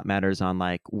 A lot matters on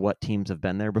like what teams have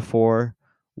been there before,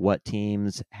 what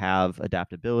teams have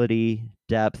adaptability,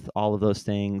 depth, all of those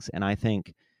things. And I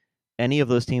think any of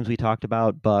those teams we talked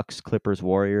about, Bucks, Clippers,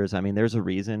 Warriors, I mean, there's a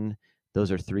reason those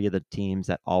are three of the teams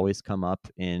that always come up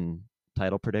in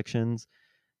title predictions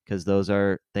because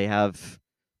they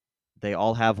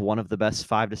all have one of the best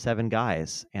 5 to 7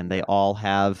 guys, and they Yeah. all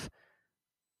have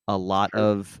a It's lot true.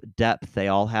 of depth. They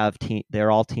all have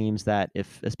they're all teams that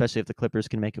especially if the Clippers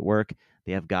can make it work,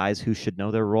 they have guys who should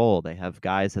know their role. They have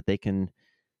guys that they can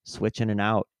switch in and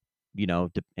out,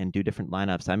 and do different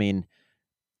lineups. I mean,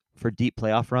 for deep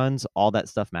playoff runs, all that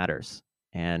stuff matters.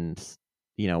 And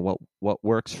what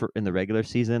works for in the regular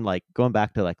season, like going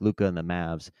back to like Luka and the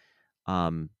Mavs,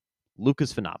 um,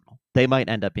 Luka's phenomenal. They might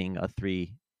end up being a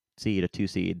 3 seed, a 2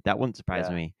 seed. That wouldn't surprise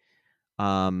Yeah. me.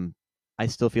 Um, I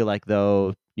still feel like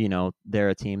though, they're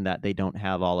a team that they don't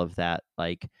have all of that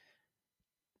like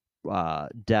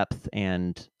depth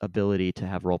and ability to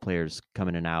have role players come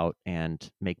in and out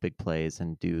and make big plays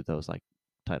and do those like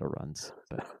title runs.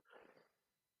 But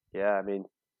Yeah. I mean,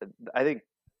 I think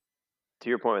to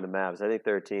your point with the Mavs, I think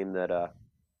they're a team that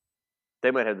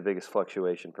they might have the biggest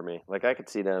fluctuation for me. Like I could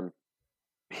see them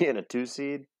being a 2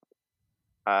 seed.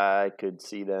 I could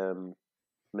see them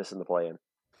missing the play in,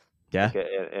 yeah.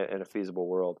 like in a feasible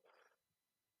world.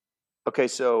 Okay,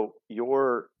 so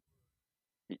your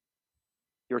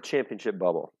championship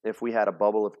bubble. If we had a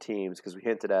bubble of teams, because we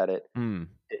hinted at it, Mm.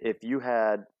 if you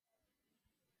had,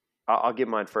 I'll give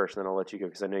mine first, and then I'll let you go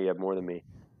because I know you have more than me.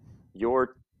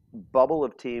 Your bubble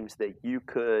of teams that you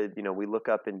could, we look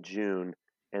up in June,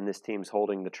 and this team's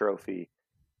holding the trophy,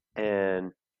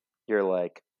 and you're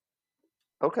like,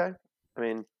 okay, I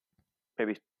mean,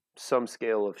 maybe some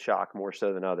scale of shock more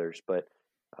so than others, but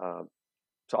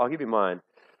so I'll give you mine.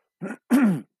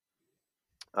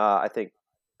 I think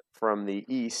from the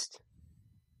East,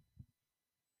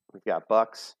 we've got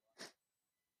Bucks.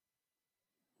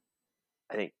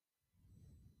 I think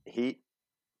Heat,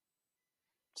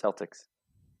 Celtics.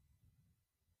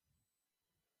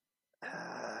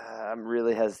 I'm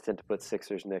really hesitant to put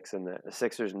Sixers, Knicks in there.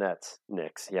 Sixers, Nets,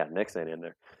 Knicks. Yeah, Knicks ain't in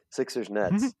there. Sixers,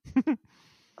 Nets.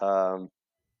 Um,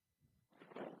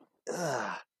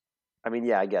 I mean,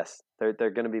 yeah, I guess they're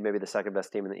going to be maybe the second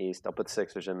best team in the East. I'll put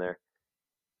Sixers in there.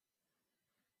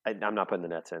 I'm not putting the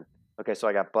Nets in. Okay, so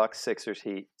I got Bucks, Sixers,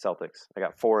 Heat, Celtics. I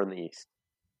got 4 in the East.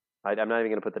 I'm not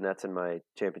even going to put the Nets in my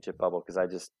championship bubble because I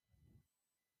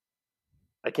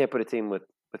can't put a team with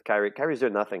Kyrie. Kyrie's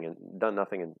done nothing in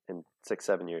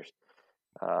 6-7 years.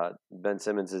 Ben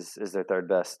Simmons is their third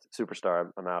best superstar.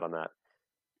 I'm out on that.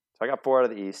 So I got 4 out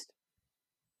of the East,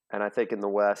 and I think in the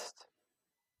West,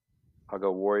 I'll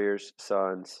go Warriors,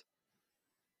 Suns,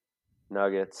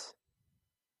 Nuggets.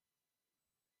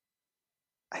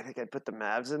 I think I'd put the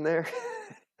Mavs in there.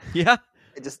 Yeah.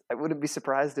 I wouldn't be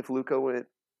surprised if Luka went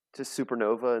to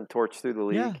supernova and torched through the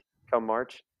Yeah. league come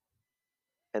March.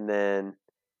 And then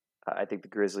I think the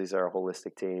Grizzlies are a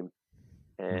holistic team,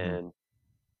 and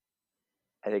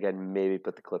I think I'd maybe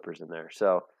put the Clippers in there.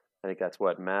 So I think that's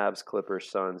what Mavs,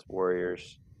 Clippers, Suns,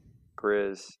 Warriors,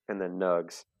 Grizz, and then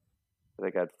Nugs. I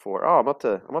think I had 4. Oh, I'm up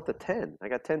to 10. I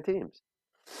got 10 teams.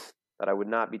 That I would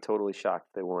not be totally shocked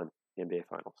if they won the NBA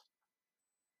Finals.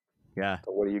 Yeah.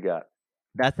 So what do you got?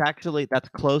 That's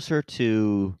closer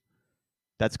to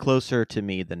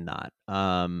me than not.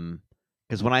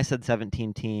 Because when I said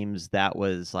 17 teams, that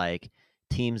was like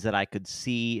teams that I could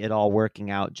see it all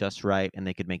working out just right, and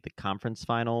they could make the conference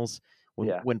finals.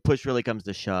 Yeah. When push really comes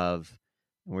to shove,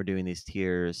 and we're doing these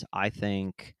tiers, I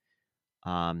think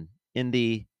in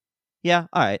the yeah,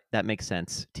 all right, that makes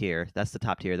sense tier. That's the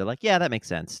top tier. They're like, yeah, that makes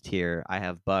sense tier. I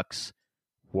have Bucks,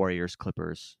 Warriors,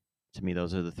 Clippers. To me,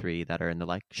 those are the three that are in the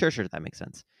like, sure, that makes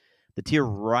sense. The tier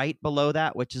right below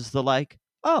that, which is the like,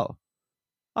 oh,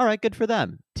 all right, good for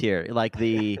them tier. Like I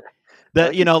the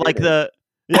like these tier like names.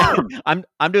 yeah,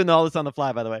 I'm doing all this on the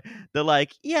fly, by the way. The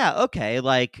like, yeah, okay,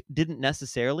 like didn't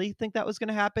necessarily think that was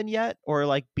gonna happen yet, or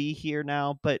like be here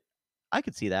now, but I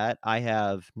could see that. I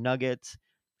have Nuggets,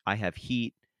 I have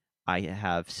Heat, I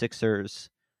have Sixers,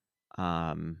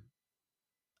 um,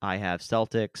 I have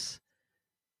Celtics.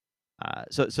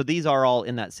 So these are all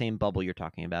in that same bubble you're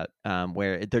talking about,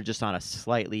 where they're just on a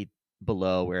slightly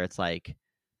below, where it's like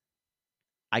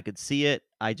I could see it,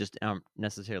 I just aren't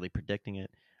necessarily predicting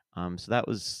it. So that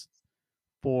was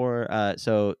for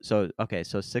okay,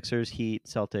 so Sixers, Heat,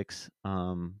 Celtics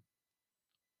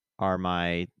are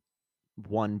my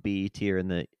 1B tier in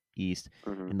the East.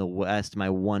 Mm-hmm. In the West, my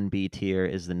 1B tier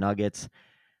is the Nuggets.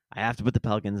 I have to put the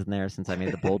Pelicans in there since I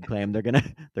made the bold claim they're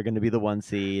gonna be the 1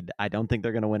 seed. I don't think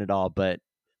they're gonna win it all, but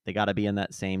they got to be in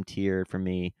that same tier for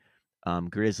me.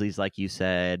 Grizzlies, like you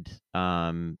said,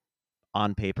 on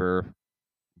paper,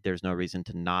 there's no reason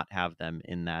to not have them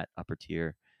in that upper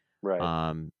tier.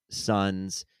 Right.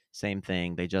 Suns, same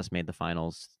thing. They just made the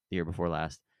finals the year before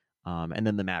last. And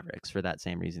then the Mavericks for that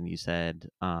same reason you said.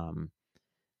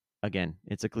 Again,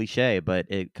 it's a cliche, but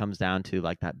it comes down to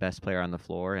like that best player on the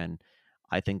floor. And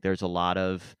I think there's a lot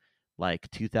of like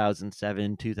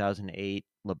 2007, 2008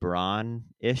 LeBron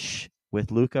ish with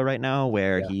Luka right now,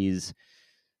 where Yeah. he's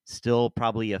still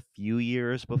probably a few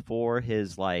years before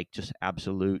his like just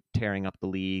absolute tearing up the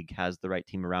league, has the right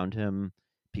team around him,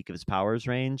 peak of his powers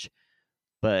range.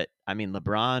 But I mean,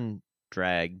 LeBron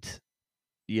dragged,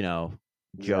 you know,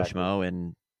 Joe Exactly. Schmo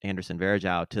and Anderson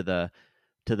Varejao to the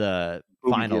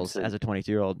Booby finals Gibson. as a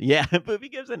 22-year-old. Yeah, Booby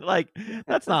Gibson, like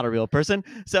that's not a real person.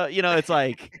 So it's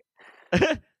like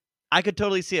I could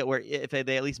totally see it where if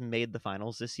they at least made the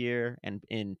finals this year, and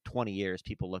in 20 years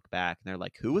people look back and they're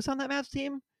like, who was on that Mavs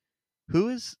team?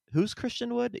 Who's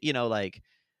Christian Wood? Like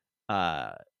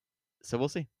uh so we'll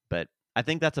see. But I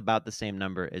think that's about the same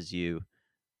number as you.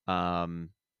 Because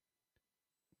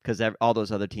all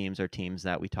those other teams are teams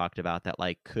that we talked about that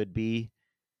like could be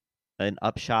an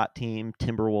upshot team.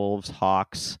 Timberwolves,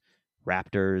 Hawks,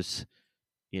 Raptors.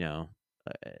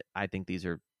 I think these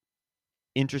are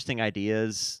interesting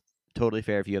ideas. Totally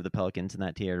fair if you have the Pelicans in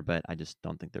that tier, but I just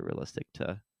don't think they're realistic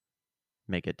to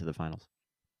make it to the finals.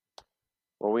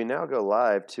 Well, we now go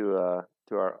live to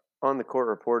our on the court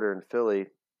reporter in Philly.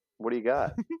 What do you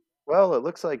got? Well, it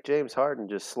looks like James Harden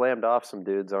just slammed off some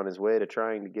dudes on his way to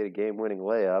trying to get a game-winning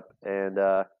layup, and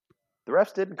the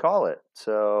refs didn't call it.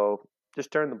 So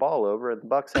just turned the ball over, and the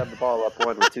Bucks have the ball up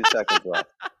one with 2 seconds left.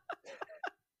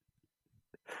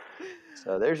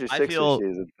 So there's your Sixers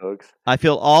season, folks. I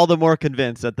feel all the more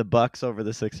convinced that the Bucks over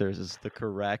the Sixers is the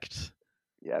correct.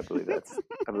 Yeah, I believe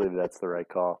that's the right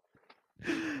call.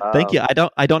 Thank you.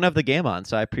 I don't have the game on,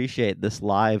 so I appreciate this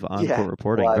live on court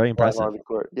reporting. Very impressive. Live on the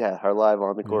court. Yeah, our live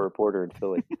on the court reporter in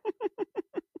Philly.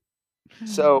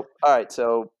 So, all right.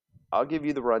 So I'll give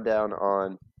you the rundown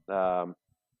on. I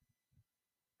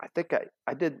think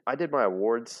I did my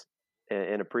awards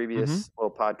in a previous little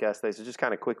podcast thing. So just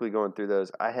kind of quickly going through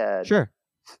those. I had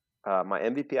my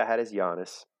MVP. I had as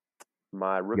Giannis.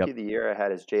 My rookie of the year I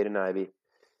had as Jaden Ivey.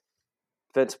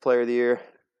 Defensive player of the year,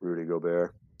 Rudy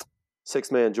Gobert.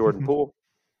 Sixth man, Jordan Poole.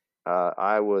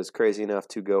 I was crazy enough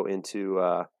to go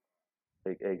into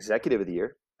executive of the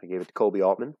year. I gave it to Kobe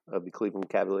Altman of the Cleveland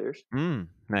Cavaliers.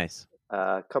 Nice.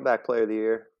 Comeback player of the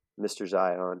year, Mr.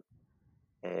 Zion.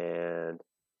 And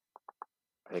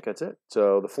I think that's it.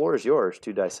 So the floor is yours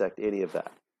to dissect any of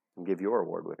that and give your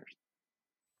award winners.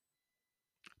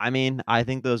 I mean, I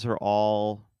think those are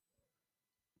all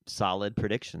solid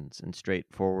predictions and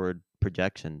straightforward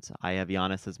projections. I have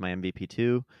Giannis as my MVP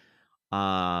too.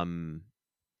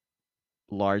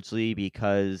 Largely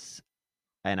because,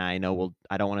 and I know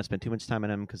I don't want to spend too much time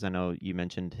on him because I know you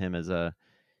mentioned him as a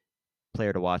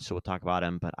player to watch, so we'll talk about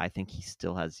him, but I think he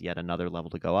still has yet another level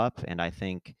to go up, and I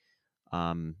think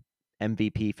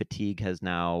MVP fatigue has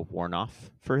now worn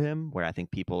off for him, where I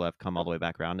think people have come all the way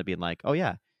back around to being like, oh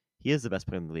yeah, he is the best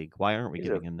player in the league. Why aren't we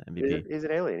giving him the MVP? He's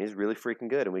an alien. He's really freaking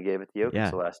good, and we gave it to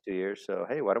Jokic the last 2 years. So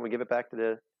hey, why don't we give it back to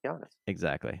the Giannis?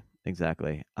 Exactly.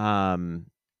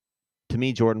 to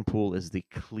me, Jordan Poole is the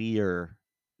clear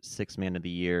sixth man of the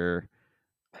year,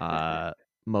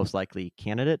 most likely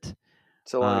candidate.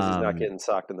 So long as he's not getting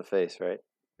socked in the face, right?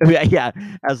 Yeah,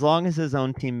 as long as his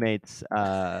own teammates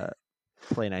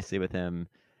play nicely with him.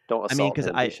 Don't assault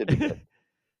him. He should be good.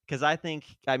 Because I think,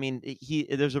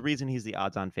 there's a reason he's the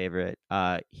odds-on favorite.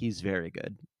 He's very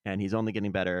good, and he's only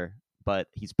getting better. But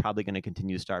he's probably going to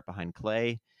continue to start behind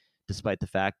Clay, despite the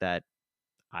fact that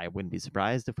I wouldn't be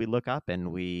surprised if we look up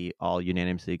and we all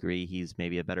unanimously agree he's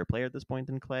maybe a better player at this point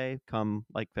than Clay come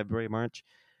like February, March.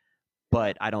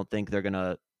 But I don't think they're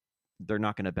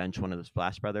not gonna bench one of the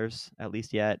Splash Brothers at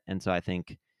least yet. And so I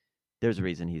think there's a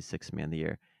reason he's sixth man of the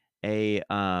year.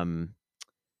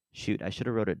 Shoot, I should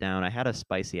have wrote it down. I had a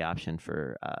spicy option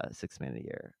for sixth man of the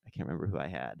year. I can't remember who I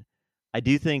had. I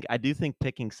do think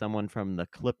picking someone from the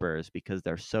Clippers, because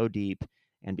they're so deep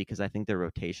and because I think their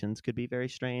rotations could be very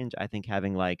strange. I think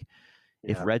having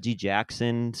if Reggie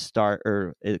Jackson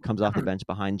it comes off the bench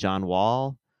behind John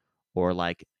Wall, or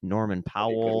like Norman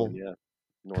Powell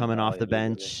coming off the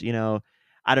bench,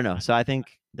 I don't know. So I think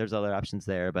there's other options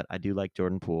there, but I do like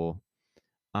Jordan Poole.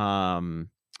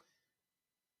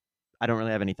 I don't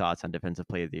really have any thoughts on defensive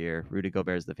player of the year. Rudy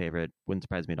Gobert is the favorite. Wouldn't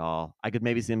surprise me at all. I could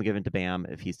maybe see him given to Bam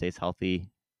if he stays healthy,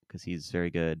 because he's very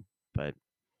good, but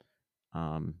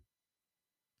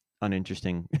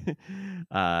uninteresting.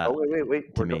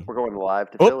 Wait. We're going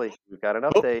live to Philly. We've got an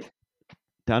update.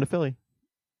 Down to Philly.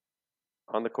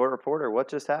 On the court reporter, what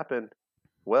just happened?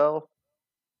 Well,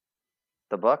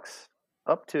 the Bucks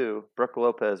up 2. Brook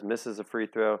Lopez misses a free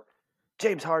throw.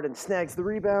 James Harden snags the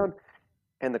rebound,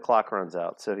 and the clock runs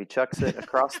out. So he chucks it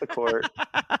across the court.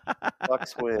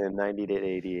 Bucks win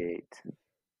 90-88.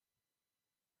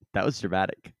 That was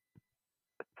dramatic.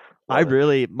 My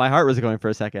heart was going for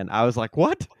a second. I was like,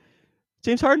 what?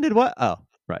 James Harden did what? Oh,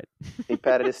 right. He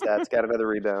padded his stats, got another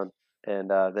rebound, and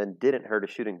then didn't hurt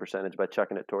his shooting percentage by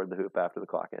chucking it toward the hoop after the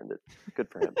clock ended. Good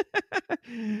for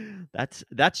him.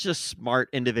 That's just smart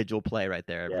individual play right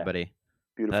there, everybody.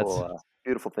 Beautiful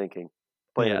thinking.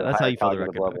 That's how you fill the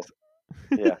record books.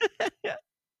 Yeah.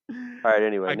 All right.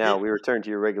 Anyway, now we return to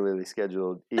your regularly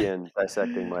scheduled Ian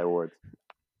dissecting my awards.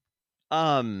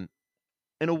 An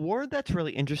award that's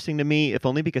really interesting to me, if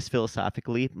only because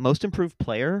philosophically, most improved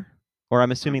player, or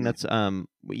I'm assuming that's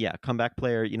comeback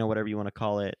player, whatever you want to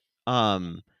call it.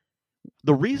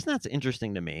 The reason that's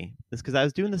interesting to me is because I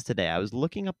was doing this today. I was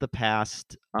looking up the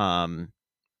past 10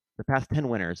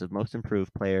 winners of most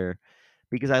improved player,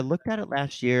 because I looked at it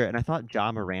last year and I thought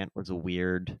Ja Morant was a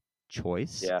weird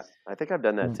choice. Yeah, I think I've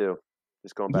done that too.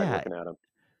 Just going back looking at him.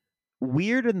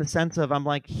 Weird in the sense of, I'm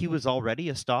like, he was already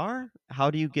a star. How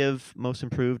do you give most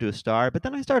improved to a star? But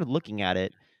then I started looking at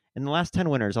it. In the last 10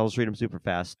 winners, I'll just read them super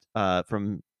fast.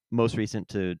 From most recent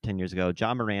to 10 years ago: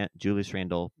 Ja Morant, Julius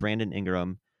Randle, Brandon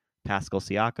Ingram, Pascal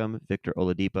Siakam, Victor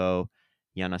Oladipo,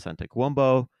 Giannis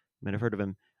Antetokounmpo, you might have heard of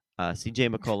him, C.J.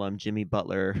 McCollum, Jimmy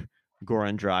Butler,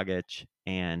 Goran Dragic,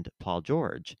 and Paul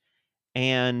George.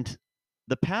 And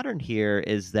the pattern here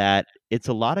is that it's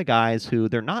a lot of guys who,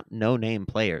 they're not no-name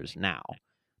players now.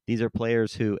 These are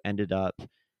players who ended up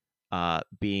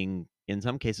being, in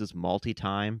some cases,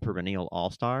 multi-time perennial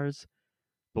all-stars.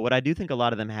 But what I do think a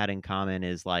lot of them had in common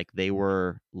is they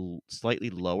were slightly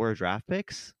lower draft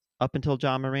picks up until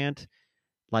Ja Morant,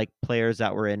 like players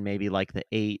that were in maybe the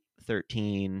 8,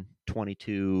 13,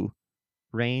 22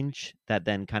 range that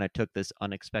then kind of took this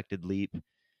unexpected leap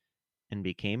and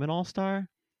became an all-star.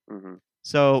 Mm-hmm.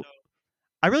 So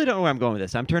I really don't know where I'm going with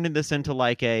this. I'm turning this into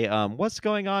a what's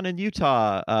going on in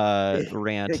Utah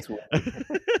rant.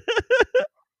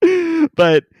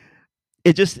 But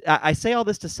it just, I say all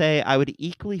this to say I would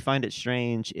equally find it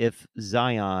strange if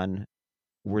Zion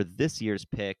were this year's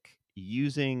pick,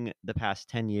 using the past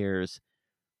 10 years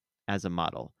as a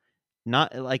model.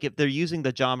 Not if they're using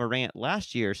the Ja Morant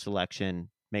last year's selection,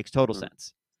 makes total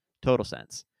sense. Total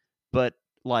sense. But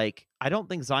I don't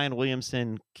think Zion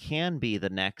Williamson can be the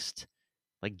next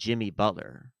Jimmy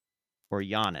Butler or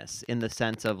Giannis, in the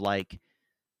sense of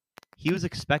he was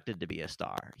expected to be a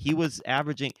star. He was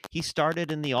averaging. He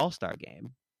started in the All-Star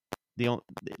game, the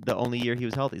only year he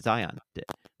was healthy. Zion did.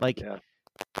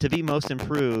 To be most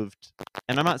improved,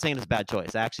 and I'm not saying it's a bad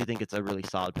choice. I actually think it's a really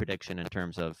solid prediction in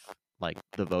terms of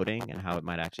the voting and how it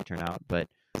might actually turn out. But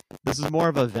this is more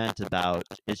of a vent about.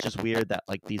 It's just weird that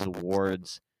these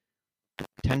awards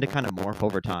tend to kind of morph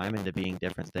over time into being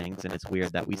different things, and it's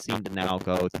weird that we seem to now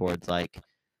go towards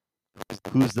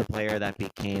who's the player that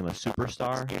became a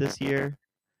superstar this year,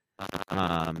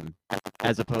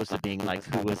 as opposed to being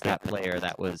who was that player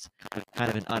that was kind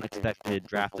of an unexpected,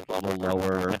 drafted a little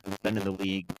lower, been in the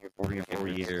league 3 or 4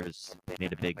 years,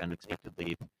 made a big unexpected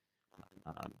leap.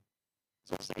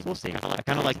 So we'll see. I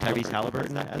kind of like Tyrese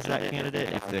Halliburton as that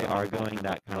candidate if they are going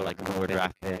that kind of like lower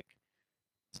draft pick,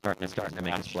 starting to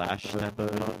make a splash type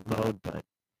of mode. But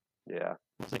Yeah,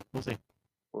 we'll see.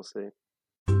 we'll see.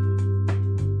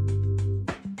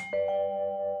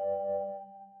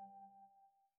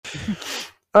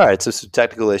 All right, so some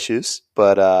technical issues,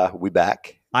 but we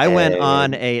back. I went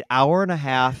on an hour and a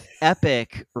half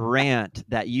epic rant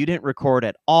that you didn't record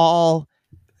at all.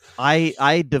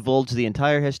 I divulged the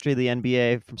entire history of the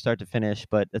NBA from start to finish,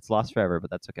 but it's lost forever. But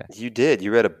that's okay. You did.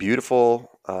 You read a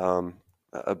beautiful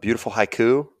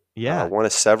haiku. Yeah, one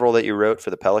of several that you wrote for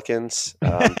the Pelicans.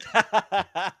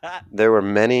 There were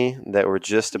many that were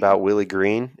just about Willie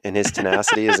Green and his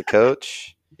tenacity as a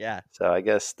coach. Yeah. So I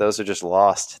guess those are just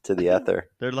lost to the ether.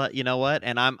 They're you know what?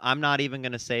 And I'm not even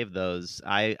going to save those.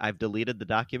 I've deleted the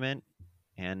document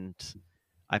and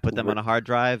I put them on a hard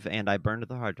drive and I burned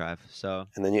the hard drive. So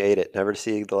and then you ate it, never to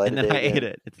see the light of day. And then I again. ate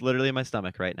it. It's literally in my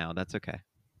stomach right now. That's okay.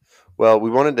 Well,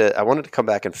 I wanted to come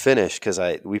back and finish because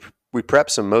we prepped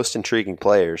some most intriguing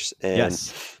players, and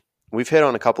Yes. we've hit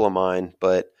on a couple of mine,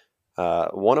 but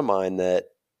one of mine that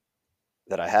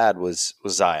I had was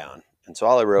Zion, and so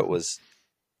all I wrote was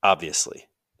obviously.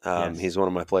 Yes. He's one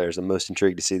of my players I'm most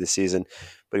intrigued to see this season,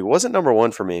 but he wasn't number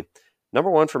one for me. Number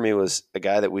one for me was a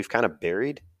guy that we've kind of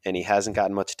buried, and he hasn't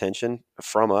gotten much attention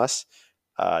from us.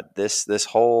 This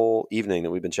whole evening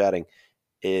that we've been chatting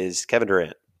is Kevin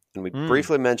Durant. And we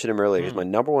briefly mentioned him earlier. He's my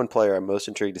number one player I'm most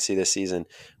intrigued to see this season.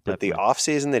 But the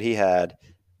offseason that he had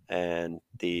and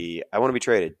I want to be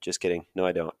traded. Just kidding. No,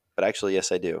 I don't. But actually,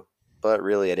 yes, I do. But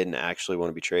really, I didn't actually want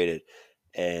to be traded.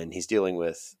 And he's dealing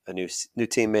with a new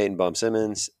teammate in Bum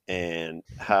Simmons. And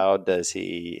how does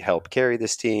he help carry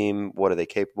this team? What are they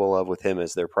capable of with him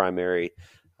as their primary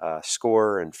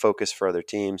scorer and focus for other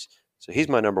teams? So he's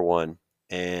my number one.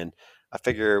 And I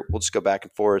figure we'll just go back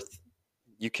and forth.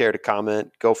 You care to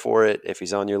comment, go for it. If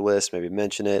he's on your list, maybe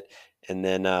mention it. And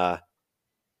then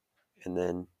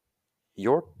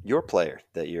your player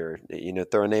that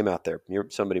throw a name out there.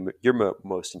 You're somebody you're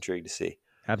most intrigued to see.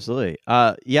 Absolutely.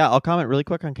 Yeah, I'll comment really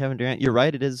quick on Kevin Durant. You're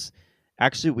right. It is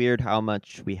actually weird how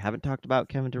much we haven't talked about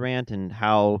Kevin Durant and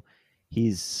how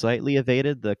he's slightly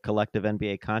evaded the collective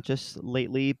NBA conscious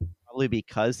lately, probably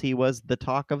because he was the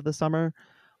talk of the summer.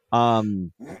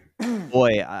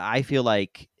 Boy, I feel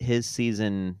like this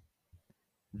season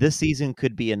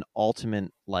could be an ultimate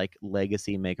like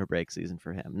legacy make or break season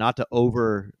for him. Not to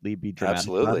overly be dramatic,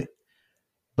 absolutely,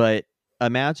 but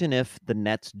imagine if the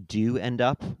Nets do end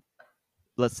up.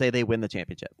 Let's say they win the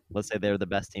championship. Let's say they're the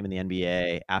best team in the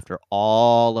NBA. After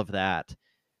all of that,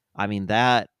 I mean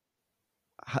the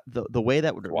way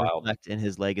that would reflect in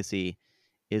his legacy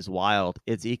is wild.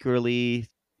 It's equally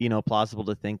plausible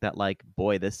to think that like,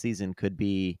 boy, this season could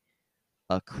be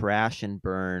a crash and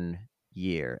burn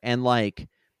year. And like,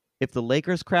 if the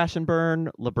Lakers crash and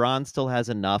burn, LeBron still has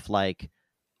enough like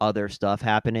other stuff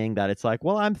happening that it's like,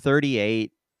 well, I'm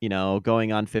 38,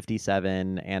 going on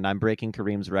 57, and I'm breaking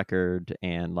Kareem's record,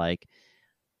 and like,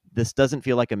 this doesn't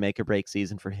feel like a make or break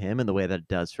season for him in the way that it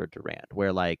does for Durant,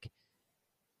 where like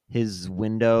his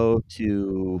window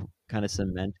to kind of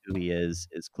cement who he is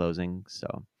closing.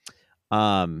 So,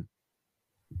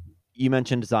 you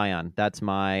mentioned Zion. That's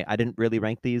I didn't really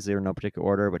rank these. They're in no particular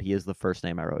order, but he is the first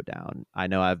name I wrote down. I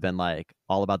know I've been like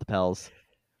all about the Pels.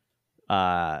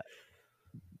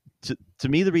 To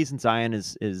me, the reason Zion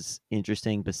is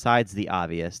interesting, besides the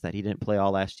obvious that he didn't play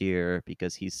all last year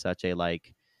because he's such a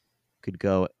like could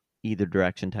go either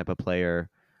direction type of player.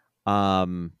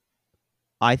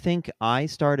 I think I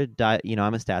started. I'm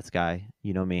a stats guy.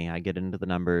 You know me. I get into the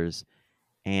numbers,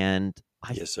 and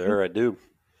I do.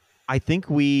 I think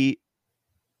we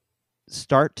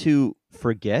start to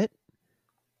forget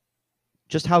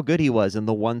just how good he was in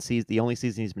the only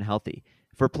season he's been healthy.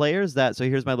 For players so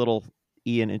here's my little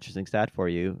Ian interesting stat for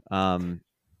you.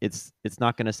 It's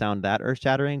not going to sound that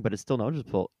earth-shattering, but it's still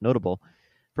notable.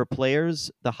 For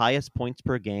players, the highest points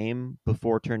per game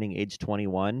before turning age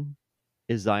 21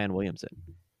 is Zion Williamson.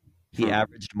 He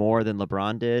averaged more than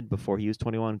LeBron did before he was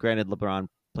 21. Granted, LeBron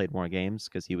played more games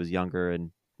because he was younger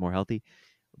and more healthy.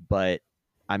 But,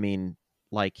 I mean,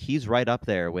 like, he's right up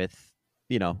there with,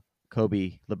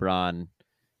 Kobe, LeBron,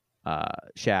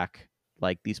 Shaq,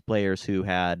 like these players who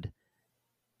had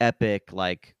epic,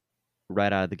 like,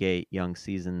 right out of the gate young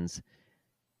seasons.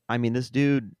 I mean, this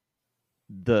dude,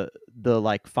 the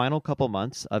like final couple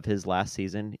months of his last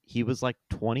season, he was like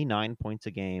 29 points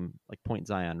a game, like Point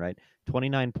Zion, right?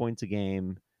 29 points a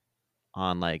game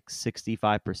on like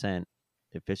 65%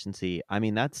 efficiency. I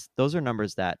mean, those are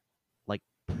numbers that like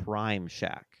prime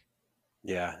Shaq.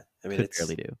 Yeah, I mean, could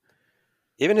barely do.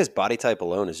 Even his body type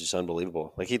alone is just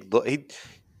unbelievable. Like he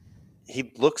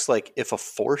looks like if a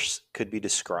force could be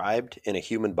described in a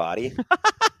human body,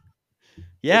 it's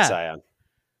Yeah, Zion.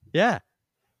 yeah.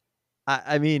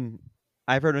 I mean,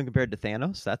 I've heard him compared to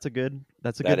Thanos. That's a good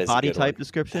That is a body good one. type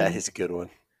description. That is a good one.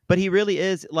 But he really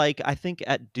is, like, I think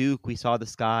at Duke we saw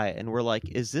this guy and we're like,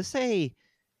 is this a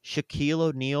Shaquille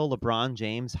O'Neal, LeBron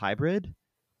James hybrid?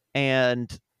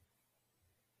 And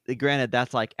granted,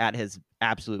 that's like at his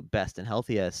absolute best and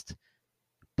healthiest.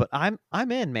 But I'm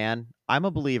in, man. I'm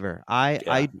a believer.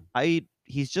 Yeah.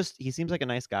 He seems like a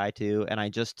nice guy too, and I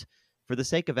just, for the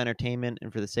sake of entertainment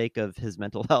and for the sake of his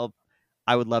mental health,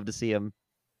 I would love to see him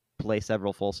play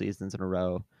several full seasons in a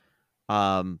row.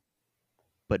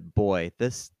 But boy,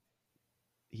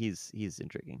 he's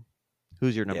intriguing.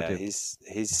 Who's your number two?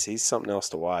 He's something else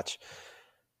to watch.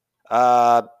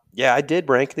 Yeah, I did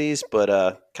rank these, but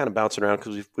kind of bouncing around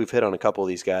because we've hit on a couple of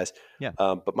these guys. Yeah.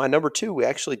 But my number two, we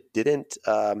actually didn't,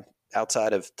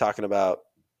 outside of talking about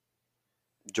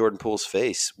Jordan Poole's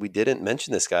face, we didn't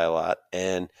mention this guy a lot.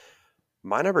 And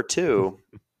my number two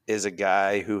is a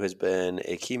guy who has been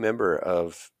a key member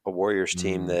of a Warriors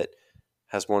team that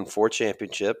has won 4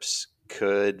 championships,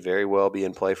 could very well be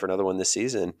in play for another one this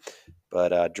season.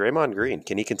 But Draymond Green,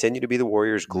 can he continue to be the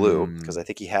Warriors' glue? Because I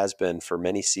think he has been for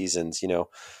many seasons. You know,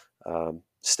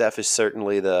 Steph is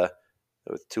certainly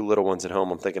with 2 little ones at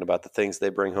home. I'm thinking about the things they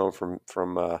bring home from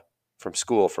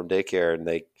school, from daycare, and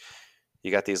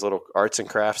you got these little arts and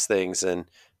crafts things, and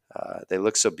they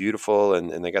look so beautiful,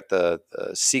 and they got the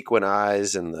sequin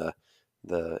eyes, and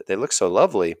they look so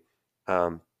lovely.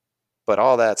 But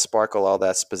all that sparkle, all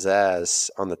that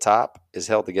pizzazz on the top is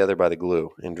held together by the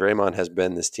glue. And Draymond has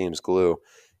been this team's glue.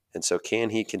 And so can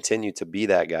he continue to be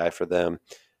that guy for them,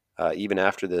 even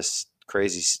after this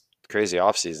crazy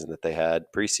offseason that they had,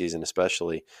 preseason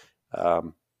especially?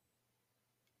 And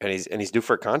he's due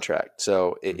for a contract.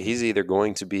 So he's either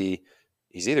going to be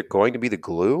the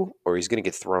glue or he's going to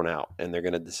get thrown out. And they're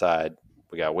going to decide,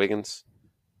 we got Wiggins,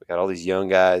 we got all these young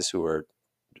guys who are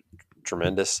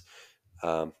tremendous.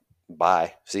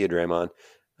 Bye. See you, Draymond.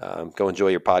 Go enjoy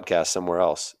your podcast somewhere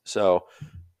else. So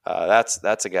that's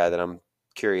a guy that I'm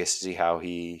curious to see how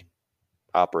he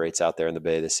operates out there in the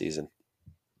Bay this season.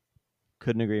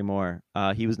 Couldn't agree more.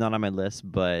 He was not on my list,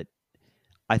 but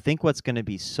I think what's going to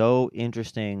be so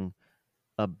interesting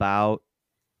about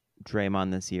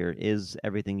Draymond this year is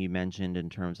everything you mentioned in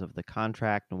terms of the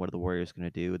contract and what are the Warriors going to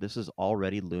do. This is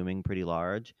already looming pretty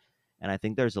large, and I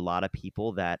think there's a lot of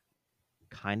people that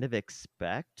kind of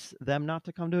expect them not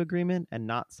to come to agreement and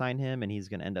not sign him, and he's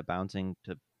going to end up bouncing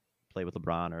to play with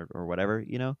LeBron or whatever,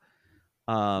 you know.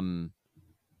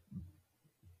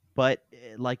 But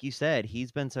like you said,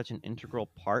 he's been such an integral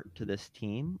part to this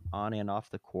team on and off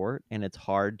the court, and it's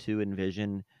hard to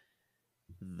envision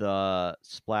the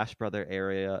Splash Brother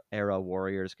era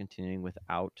Warriors continuing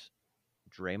without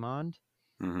Draymond.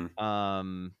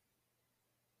 Mm-hmm.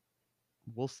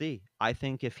 We'll see. I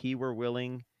think if he were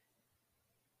willing,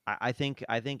 I think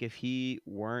if he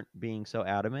weren't being so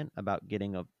adamant about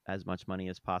getting as much money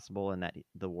as possible and that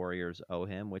the Warriors owe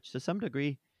him, which to some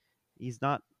degree he's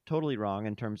not totally wrong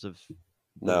in terms of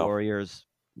the Warriors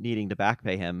needing to back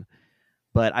pay him.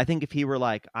 But I think if he were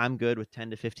like, I'm good with 10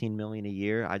 to 15 million a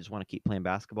year, I just want to keep playing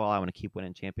basketball, I want to keep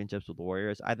winning championships with the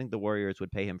Warriors, I think the Warriors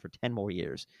would pay him for 10 more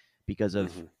years because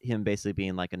of him basically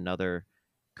being like another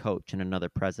coach and another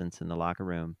presence in the locker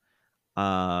room.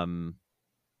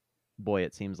 Boy,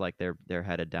 it seems like they're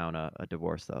headed down a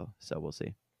divorce though, so we'll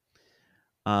see.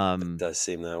 It does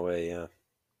seem that way, yeah.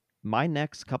 My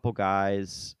next couple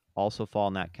guys also fall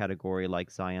in that category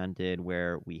like Zion did,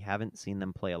 where we haven't seen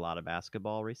them play a lot of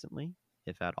basketball recently,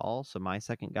 if at all. So my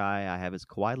second guy I have is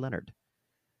Kawhi Leonard.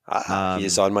 He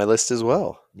is on my list as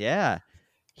well. Yeah.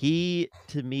 He,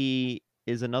 to me,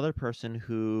 is another person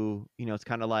who, you know, it's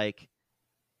kind of like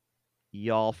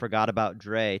y'all forgot about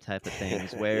Dre type of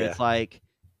things, where it's like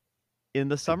in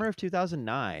the summer of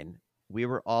 2009, we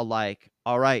were all like,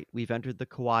 all right, we've entered the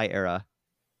Kawhi era.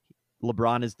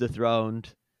 LeBron is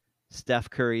dethroned. Steph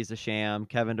Curry's a sham.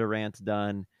 Kevin Durant's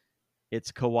done.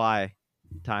 It's Kawhi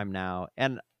time now.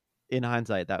 And in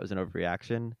hindsight, that was an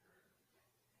overreaction.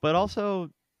 But also,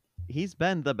 he's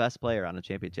been the best player on a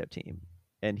championship team.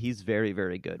 And he's very,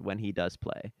 very good when he does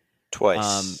play.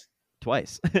 Twice.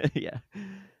 Yeah.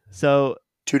 So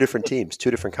 2 different teams, 2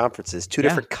 different conferences, 2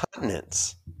 different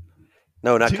continents.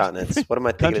 No, not continents. What am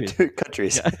I thinking of? 2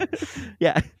 countries.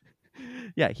 Yeah.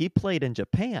 Yeah, he played in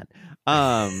Japan.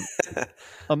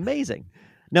 Amazing.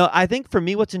 No, I think for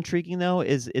me what's intriguing though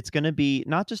is it's going to be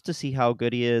not just to see how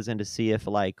good he is and to see if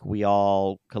like we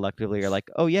all collectively are like,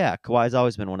 oh yeah, Kawhi's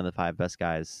always been one of the 5 best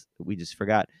guys. We just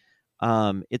forgot.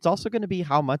 It's also going to be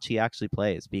how much he actually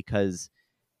plays, because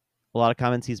a lot of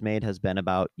comments he's made has been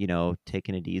about,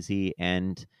 taking it easy.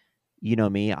 And you know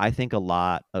me, I think a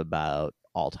lot about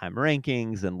all-time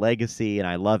rankings and legacy, and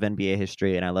I love NBA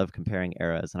history, and I love comparing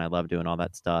eras, and I love doing all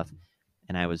that stuff.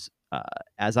 And I was,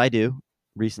 as I do,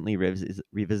 recently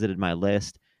revisited my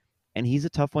list, and he's a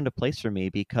tough one to place for me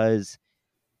because,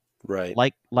 Right.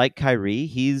 like Kyrie,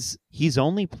 he's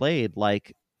only played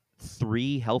like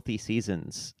 3 healthy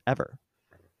seasons ever.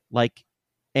 Like,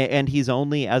 and he's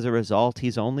only, as a result,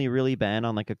 he's only really been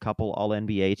on like a couple all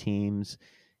NBA teams.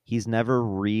 He's never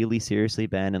really seriously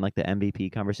been in like the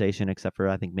MVP conversation, except for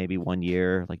I think maybe 1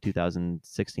 year, like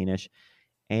 2016ish.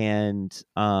 And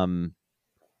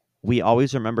we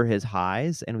always remember his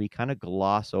highs, and we kind of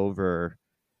gloss over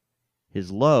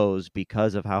his lows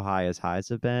because of how high his highs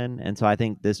have been. And so I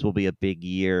think this will be a big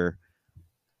year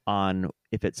on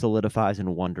if it solidifies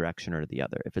in one direction or the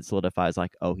other. If it solidifies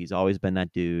like, oh, he's always been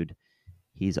that dude,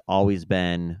 he's always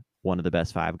been one of the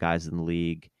best 5 guys in the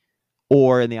league.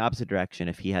 Or in the opposite direction,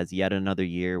 if he has yet another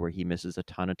year where he misses a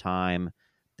ton of time,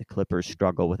 the Clippers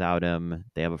struggle without him,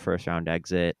 they have a first-round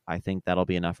exit, I think that'll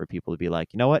be enough for people to be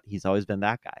like, you know what? He's always been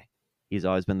that guy. He's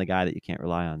always been the guy that you can't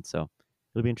rely on. So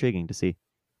it'll be intriguing to see.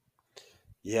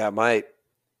 Yeah, my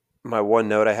one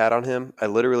note I had on him, I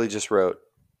literally just wrote,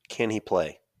 "Can he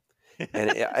play?"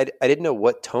 And I didn't know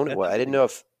what tone it was. I didn't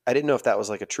know if that was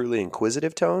like a truly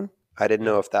inquisitive tone. I didn't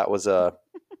know if that was a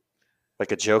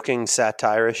joking,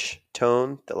 satirish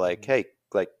tone that like, hey,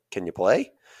 like, can you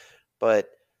play? But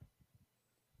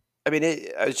I mean,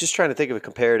 I was just trying to think of a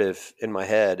comparative in my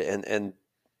head, and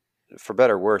for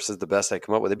better or worse is the best I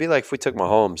come up with. It'd be like if we took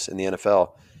Mahomes in the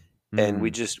NFL and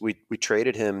we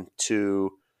traded him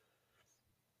to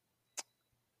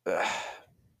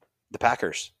the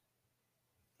Packers.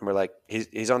 And we're like,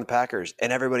 he's on the Packers,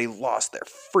 and everybody lost their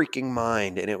freaking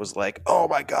mind. And it was like, oh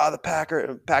my God, the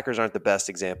Packers aren't the best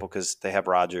example because they have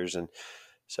Rodgers. And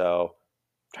so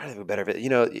I'm trying to think of a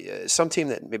better, some team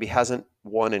that maybe hasn't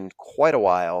won in quite a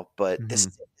while, but this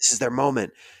is their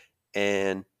moment.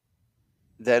 And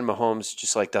then Mahomes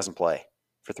just like doesn't play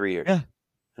for 3 years. Yeah.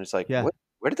 And it's like, Yeah.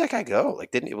 where did that guy go?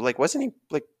 Like, wasn't he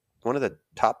like one of the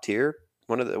top tier?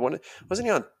 Wasn't he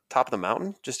on top of the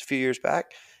mountain just a few years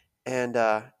back? And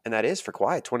that is for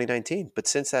Kawhi 2019. But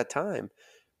since that time,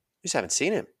 we just haven't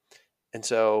seen him. And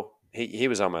so he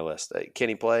was on my list. Can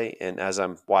he play? And as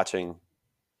I'm watching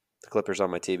the Clippers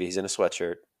on my TV, he's in a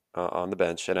sweatshirt on the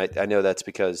bench. And I know that's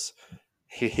because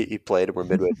he played and we're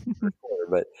midway through the quarter.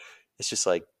 But it's just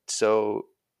like so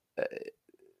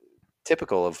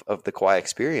typical of the Kawhi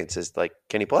experience is like,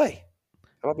 can he play?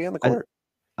 How about be on the court?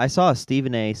 I saw a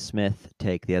Stephen A. Smith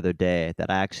take the other day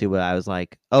that I was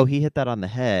like, oh, he hit that on the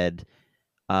head,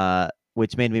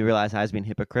 which made me realize I was being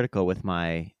hypocritical with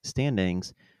my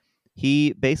standings.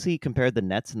 He basically compared the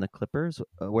Nets and the Clippers,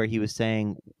 where he was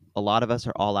saying a lot of us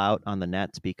are all out on the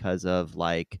Nets because of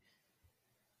like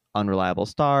unreliable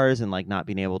stars and like not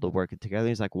being able to work it together.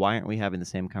 He's like, why aren't we having the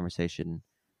same conversation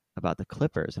about the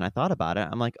Clippers? And I thought about it.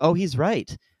 I'm like, oh, he's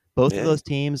right. Both of those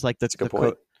teams, like that's a good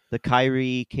point. The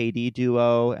Kyrie KD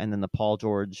duo and then the Paul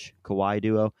George Kawhi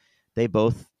duo, they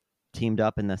both teamed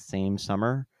up in the same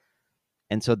summer.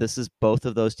 And so this is both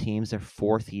of those teams, their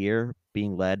 4th year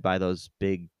being led by those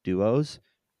big duos.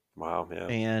 Wow, yeah.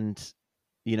 And,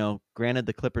 granted,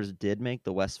 the Clippers did make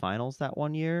the West Finals that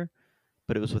 1 year,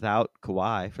 but it was without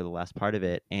Kawhi for the last part of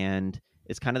it. And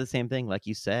it's kind of the same thing. Like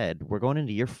you said, we're going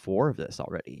into year 4 of this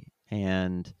already.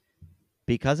 And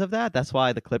because of that, that's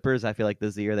why the Clippers, I feel like this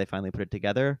is the year they finally put it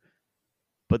together.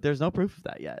 But there's no proof of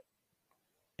that yet.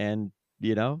 And,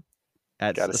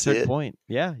 at a certain point,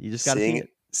 you just got to see it.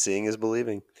 Seeing is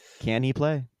believing. Can he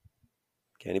play?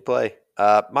 Can he play?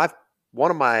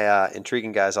 One of my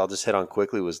intriguing guys I'll just hit on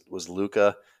quickly was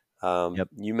Luka.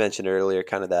 You mentioned earlier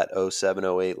kind of that 07,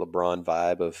 08 LeBron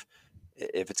vibe of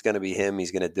if it's going to be him,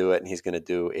 he's going to do it, and he's going to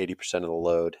do 80% of the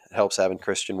load. It helps having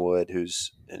Christian Wood,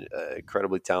 who's an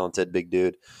incredibly talented big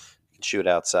dude, can shoot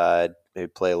outside, maybe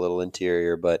play a little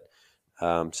interior. But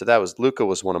so Luka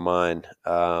was one of mine.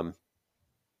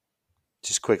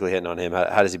 Just quickly hitting on him.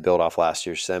 How does he build off last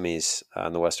year's semis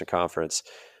in the Western Conference?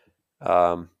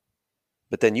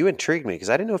 But then you intrigued me because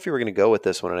I didn't know if you were going to go with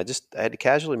this one, and I had to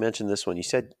casually mention this one. You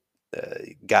said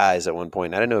guys at one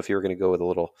point. I didn't know if you were going to go with a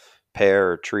little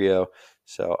pair or trio.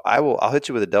 So I'll hit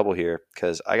you with a double here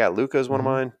because I got Luka as one of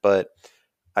mine, but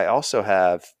I also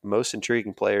have most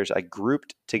intriguing players I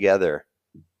grouped together.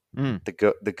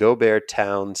 The Gobert,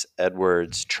 Towns,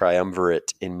 Edwards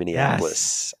triumvirate in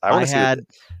Minneapolis. Yes.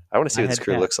 I want to see what this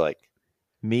crew looks like.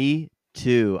 Me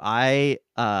too. Karl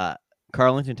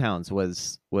Anthony Towns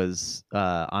was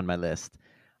on my list.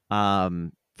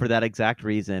 for that exact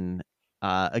reason.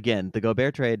 Again, the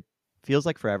Gobert trade feels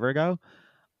like forever ago.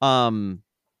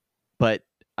 But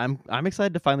I'm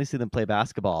excited to finally see them play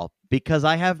basketball because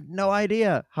I have no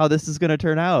idea how this is going to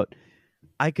turn out.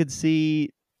 I could see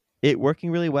it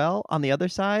working really well. On the other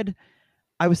side,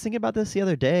 I was thinking about this the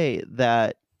other day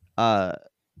that uh,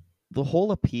 the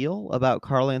whole appeal about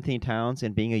Karl Anthony Towns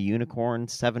and being a unicorn,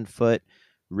 7 foot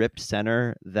ripped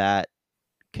center that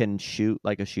can shoot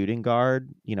like a shooting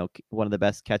guard, one of the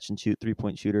best catch and shoot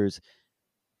 3-point shooters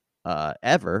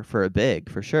ever for a big,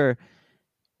 for sure.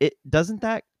 It doesn't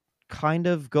that kind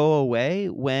of go away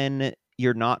when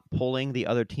you're not pulling the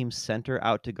other team's center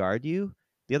out to guard you?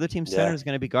 The other team's center is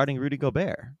going to be guarding Rudy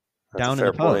Gobert That's down a in the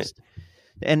fair point.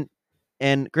 post.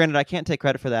 And granted, I can't take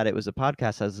credit for that. It was a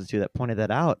podcast I listened to that pointed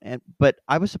that out. But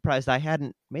I was surprised I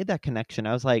hadn't made that connection.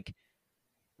 I was like,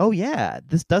 oh yeah,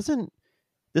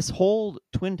 this whole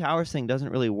Twin Towers thing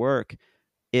doesn't really work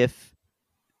if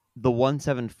the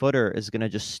 7-footer is going to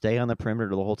just stay on the perimeter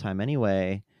the whole time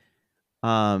anyway.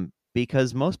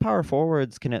 Because most power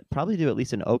forwards can probably do at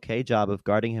least an okay job of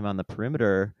guarding him on the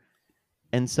perimeter.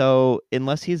 And so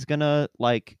unless he's going to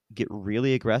like get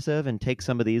really aggressive and take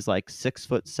some of these like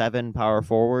 6'7" power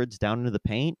forwards down into the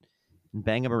paint and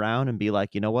bang him around and be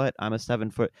like, you know what, I'm a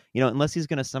 7-foot, unless he's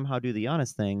going to somehow do the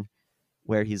honest thing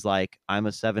where he's like, I'm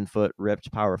a 7-foot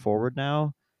ripped power forward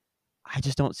now. I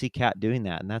just don't see Cat doing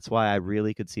that. And that's why I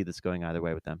really could see this going either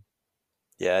way with them.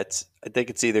 Yeah, I think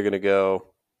it's either going to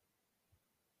go.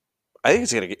 I think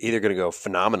it's either going to go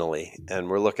phenomenally, and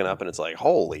we're looking up and it's like,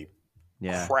 holy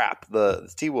crap! The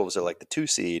T-Wolves are like the 2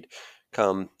 seed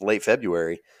come late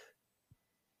February,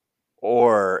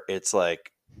 or it's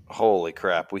like, holy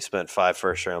crap! We spent 5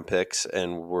 first-round picks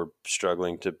and we're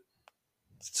struggling to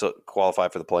qualify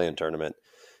for the play-in tournament.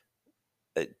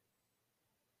 I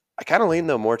kind of lean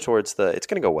though more towards it's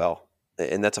going to go well,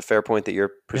 and that's a fair point that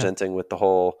you're presenting with the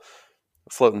whole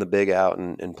floating the big out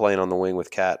and playing on the wing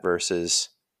with Cat versus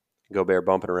Gobert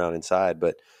bumping around inside.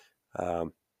 But I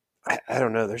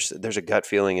don't know. There's a gut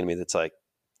feeling in me that's like,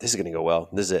 this is going to go well.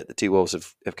 This is it. The T-Wolves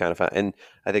have kind of found, and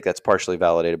I think that's partially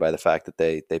validated by the fact that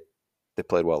they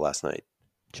played well last night.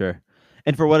 Sure.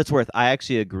 And for what it's worth, I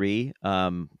actually agree.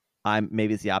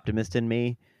 Maybe it's the optimist in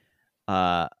me.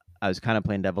 I was kind of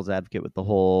playing devil's advocate with the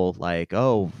whole like,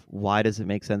 oh, why does it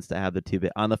make sense to have the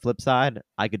 2-bit? On the flip side,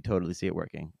 I could totally see it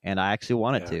working, and I actually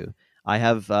want it to. I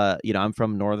have, I'm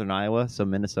from northern Iowa, so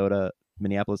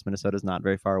Minneapolis, Minnesota is not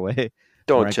very far away.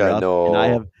 Don't you know? And I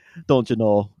have, don't you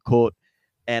know? Quote.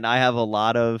 And I have a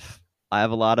lot of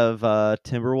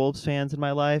Timberwolves fans in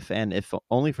my life, and if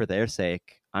only for their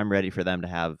sake, I'm ready for them to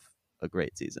have a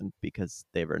great season because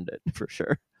they've earned it for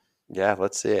sure. Yeah,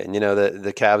 let's see it. And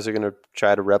the Cavs are going to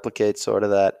try to replicate sort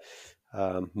of that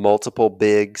multiple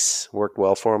bigs. Worked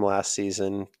well for them last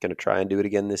season. Going to try and do it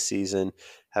again this season.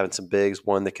 Having some bigs,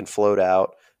 one that can float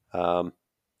out, and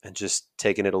just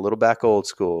taking it a little back old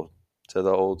school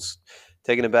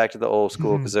taking it back to the old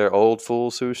school because they're old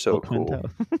fools who are so cool.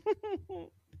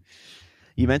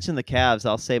 You mentioned the Cavs.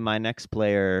 I'll say my next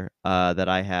player that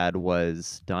I had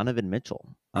was Donovan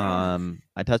Mitchell.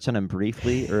 I touched on him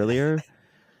briefly earlier.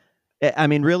 I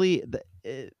mean, really,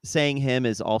 saying him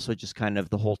is also just kind of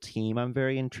the whole team I'm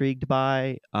very intrigued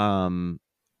by.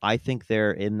 I think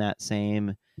they're in that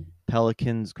same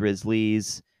Pelicans,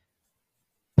 Grizzlies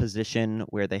position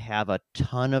where they have a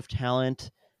ton of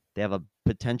talent. They have a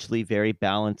potentially very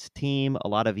balanced team, a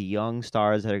lot of young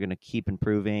stars that are going to keep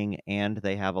improving, and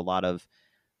they have a lot of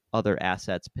other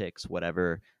assets, picks,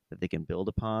 whatever, that they can build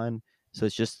upon. So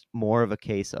it's just more of a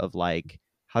case of like,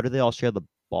 how do they all share the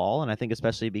ball? And I think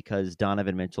especially because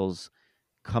Donovan Mitchell's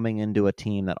coming into a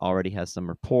team that already has some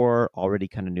rapport, already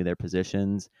kind of knew their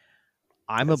positions.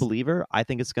 I'm a believer. I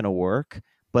think it's going to work,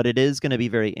 but it is going to be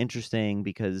very interesting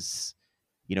because,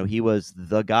 he was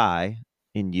the guy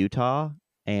in Utah,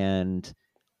 and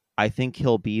I think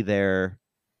he'll be there.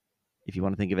 If you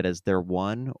want to think of it as their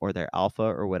one or their alpha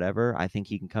or whatever, I think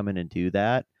he can come in and do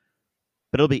that.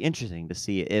 But it'll be interesting to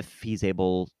see if he's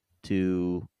able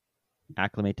to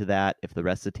acclimate to that, if the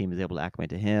rest of the team is able to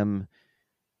acclimate to him,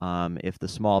 if the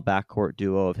small backcourt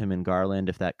duo of him and Garland,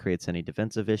 if that creates any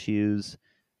defensive issues.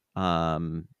 I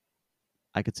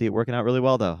could see it working out really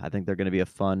well, though. I think they're going to be a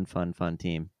fun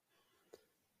team.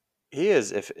 He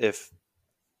is. If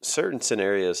certain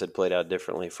scenarios had played out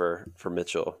differently for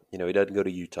Mitchell, he doesn't go to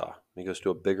Utah. He goes to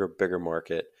a bigger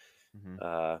market.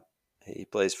 Mm-hmm. He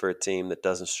plays for a team that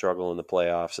doesn't struggle in the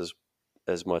playoffs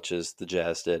as much as the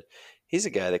Jazz did. He's a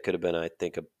guy that could have been, I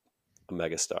think, a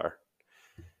megastar.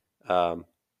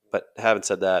 But having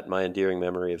said that, my endearing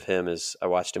memory of him is I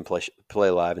watched him play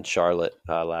live in Charlotte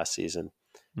last season.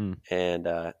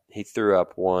 and he threw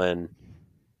up one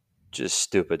just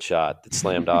stupid shot that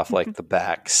slammed off like the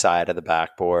back side of the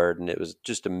backboard, and it was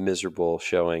just a miserable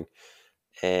showing.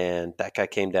 And that guy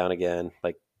came down again,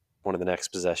 like one of the next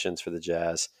possessions for the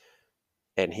Jazz,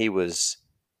 and he was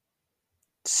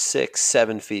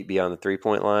 6-7 feet beyond the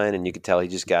 3-point line, and you could tell he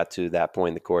just got to that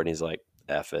point in the court, and he's like,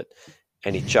 "F it,"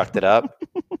 and he chucked it up,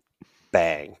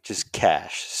 bang, just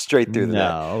cash straight through the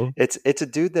net. It's a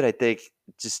dude that I think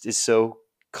just is so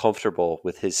comfortable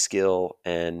with his skill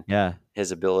and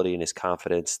his ability and his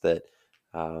confidence that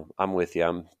I'm with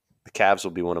you. The Cavs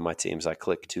will be one of my teams I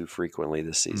click to frequently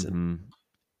this season. Mm-hmm.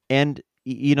 And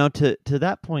to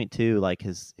that point too, like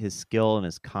his skill and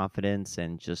his confidence,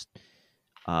 and just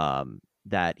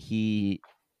that he,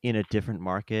 in a different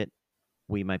market,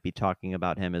 we might be talking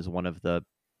about him as one of the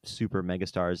super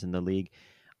megastars in the league.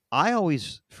 I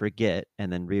always forget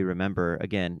and then remember,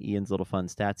 again, Ian's little fun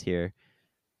stats here.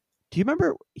 Do you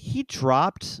remember he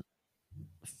dropped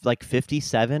like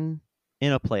 57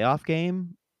 in a playoff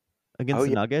game against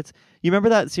the Nuggets? You remember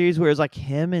that series where it was like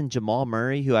him and Jamal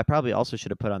Murray, who I probably also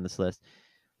should have put on this list?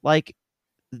 Like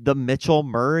the Mitchell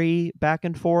Murray back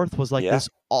and forth was like this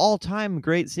all-time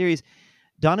great series.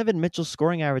 Donovan Mitchell's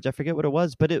scoring average, I forget what it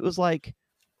was, but it was like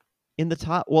in the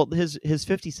top. Well, his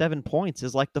 57 points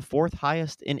is like the fourth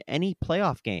highest in any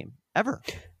playoff game ever.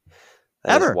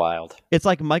 That is wild. It's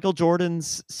like Michael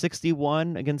Jordan's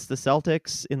 61 against the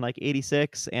Celtics in like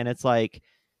 86, and it's like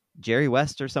Jerry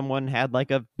West or someone had like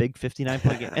a big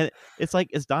 59-point game. And it's like,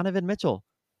 it's Donovan Mitchell.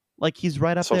 Like, he's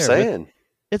right up there. That's what I'm saying.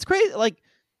 It's great. Like,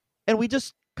 and we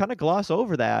just kind of gloss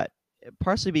over that,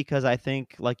 partially because I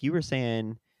think, like you were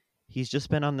saying, he's just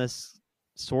been on this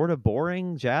sort of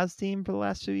boring Jazz team for the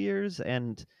last 2 years.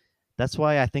 And that's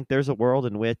why I think there's a world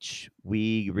in which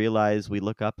we realize, we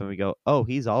look up and we go, oh,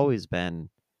 he's always been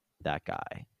that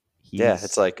guy.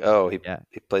 It's like, oh, he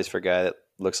plays for a guy that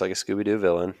looks like a Scooby-Doo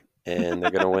villain, and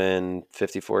they're going to win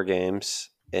 54 games,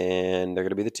 and they're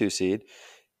going to be the 2 seed.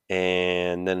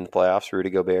 And then in the playoffs, Rudy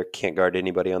Gobert can't guard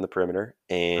anybody on the perimeter,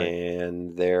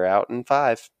 and they're out in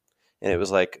 5. And it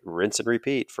was like rinse and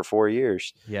repeat for 4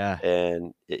 years. Yeah.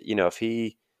 And, if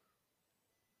he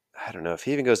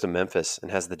even goes to Memphis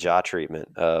and has the jaw treatment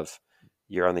of,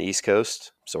 you're on the East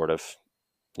Coast, sort of,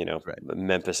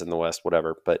 Memphis in the West,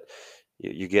 whatever. But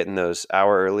you're getting those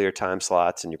hour earlier time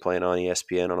slots, and you're playing on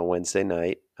ESPN on a Wednesday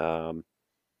night.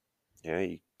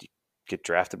 You get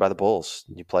drafted by the Bulls.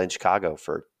 You play in Chicago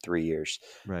for 3 years.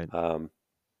 Right. So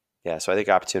I think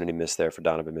opportunity missed there for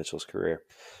Donovan Mitchell's career.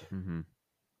 Mm-hmm.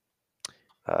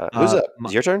 Who's up?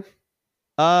 Is it your turn?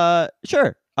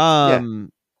 Sure.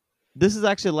 This is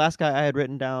actually the last guy I had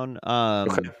written down.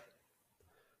 Okay.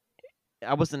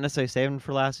 I wasn't necessarily saving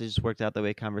for last. It just worked out that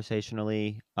way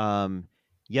conversationally.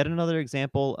 Yet another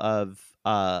example of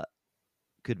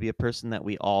could be a person that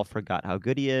we all forgot how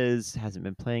good he is, hasn't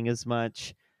been playing as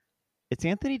much. It's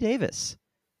Anthony Davis.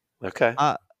 Okay.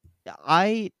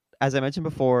 I, as I mentioned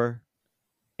before,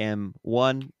 am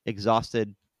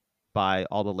exhausted by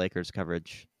all the Lakers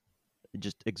coverage.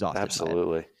 Just exhausted.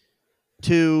 Absolutely.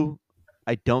 2,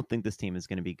 I don't think this team is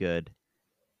going to be good.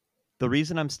 The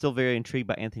reason I'm still very intrigued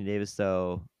by Anthony Davis,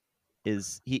 though,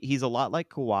 is he's a lot like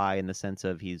Kawhi in the sense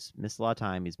of he's missed a lot of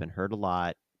time. He's been hurt a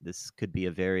lot. This could be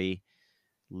a very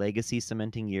legacy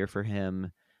cementing year for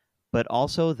him. But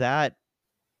also that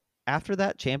after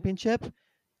that championship,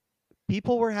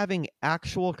 people were having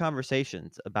actual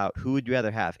conversations about who would you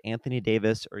rather have, Anthony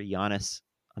Davis or Giannis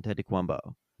Antetokounmpo.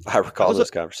 I recall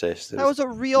those conversations. That was a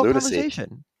real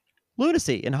conversation.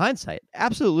 Lunacy in hindsight.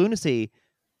 Absolute lunacy.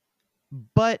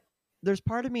 But there's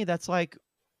part of me that's like,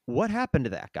 what happened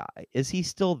to that guy? Is he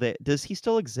still there? Does he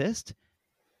still exist?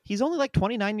 He's only like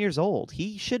 29 years old.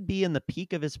 He should be in the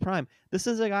peak of his prime. This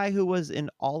is a guy who was an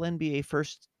all-NBA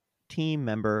first team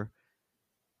member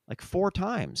like 4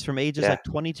 times from ages like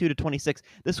 22 to 26.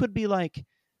 This would be like,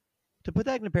 to put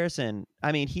that in comparison,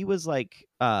 I mean, he was like,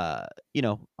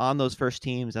 on those first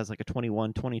teams as like a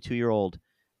 21, 22-year-old.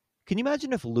 Can you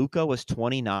imagine if Luka was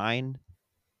 29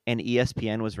 and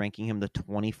ESPN was ranking him the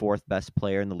 24th best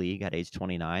player in the league at age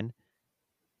 29?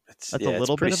 That's a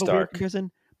little bit of a weird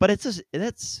comparison, but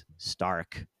it's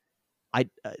stark.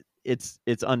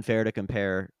 It's unfair to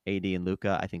compare AD and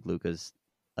Luka. I think Luka's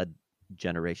a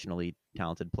generationally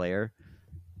talented player,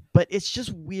 but it's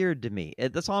just weird to me.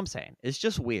 That's all I'm saying. It's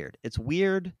just weird. It's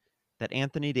weird that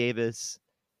Anthony Davis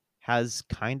has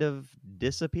kind of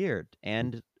disappeared,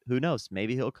 and who knows?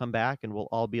 Maybe he'll come back and we'll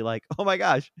all be like, oh my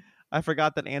gosh, I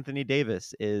forgot that Anthony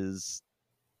Davis is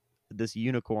this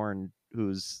unicorn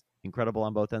who's incredible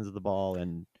on both ends of the ball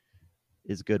and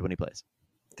is good when he plays.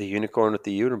 The unicorn with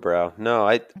the unibrow. No,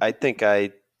 I think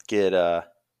I get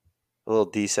a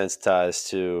little desensitized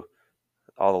to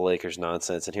all the Lakers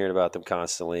nonsense and hearing about them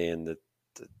constantly, and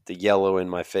the yellow in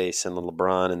my face and the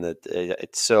LeBron, and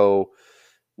it's so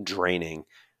draining.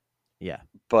 Yeah.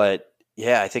 But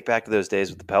yeah, I think back to those days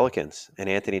with the Pelicans and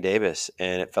Anthony Davis,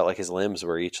 and it felt like his limbs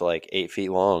were each like 8 feet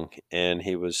long, and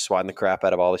he was swatting the crap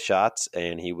out of all the shots,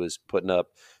 and he was putting up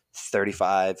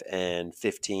 35 and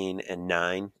 15 and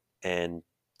 9 and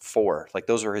 4. Like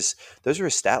those are his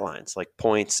stat lines, like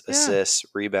points, assists,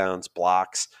 rebounds,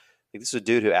 blocks. Like this is a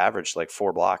dude who averaged like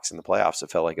 4 blocks in the playoffs.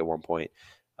 It felt like at one point.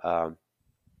 So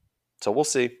we'll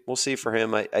see. We'll see for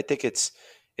him. I think it's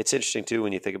interesting too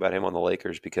when you think about him on the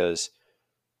Lakers, because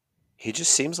he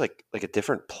just seems like a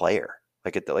different player.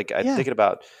 I'm thinking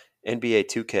about NBA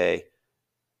 2K.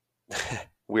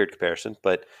 Weird comparison,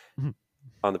 but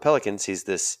on the Pelicans, he's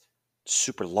this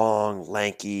super long,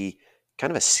 lanky,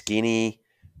 kind of a skinny,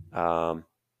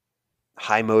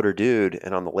 high motor dude,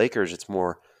 and on the Lakers, it's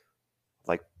more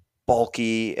like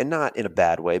bulky, and not in a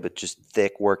bad way, but just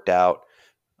thick, worked out,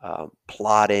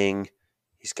 plodding.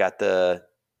 He's got the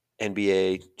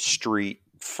NBA street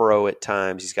fro at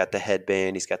times. He's got the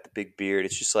headband. He's got the big beard.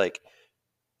 It's just like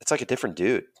it's like a different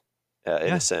dude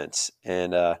in a sense.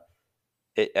 And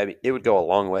it would go a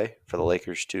long way for the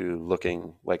Lakers to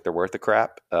looking like they're worth a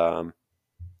crap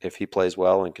if he plays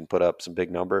well and can put up some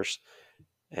big numbers.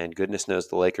 And goodness knows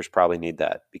the Lakers probably need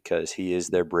that, because he is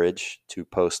their bridge to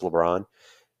post LeBron.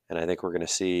 And I think we're going to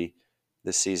see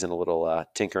this season a little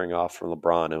tinkering off from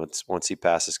LeBron. And once he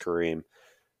passes Kareem,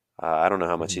 I don't know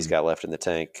how much he's got left in the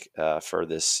tank for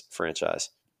this franchise.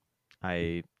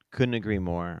 I couldn't agree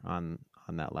more on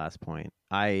that last point.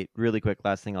 Really quick,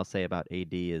 last thing I'll say about AD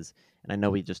is, and I know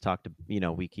we just talked,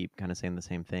 we keep kind of saying the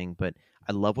same thing, but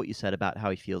I love what you said about how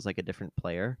he feels like a different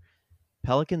player.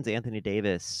 Pelicans Anthony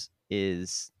Davis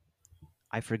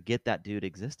I forget that dude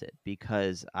existed,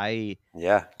 because I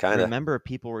remember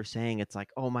people were saying it's like,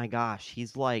 oh my gosh,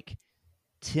 he's like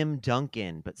Tim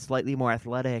Duncan, but slightly more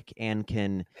athletic and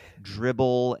can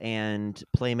dribble and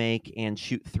play make and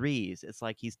shoot threes. It's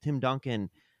like he's Tim Duncan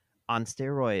on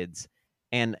steroids.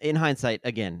 And in hindsight,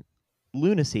 again,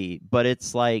 lunacy, but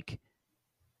it's like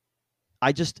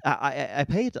I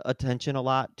pay attention a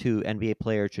lot to NBA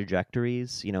player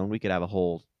trajectories, and we could have a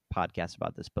whole podcast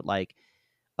about this, but like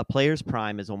a player's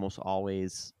prime is almost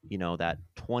always, that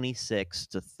 26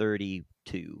 to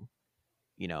 32,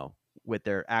 with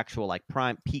their actual like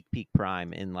prime peak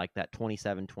prime in like that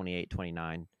 27, 28,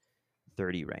 29,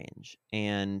 30 range.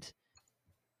 And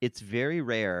it's very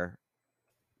rare,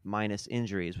 minus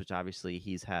injuries, which obviously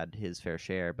he's had his fair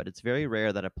share, but it's very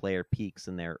rare that a player peaks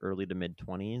in their early to mid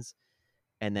 20s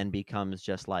and then becomes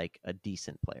just like a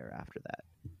decent player after that.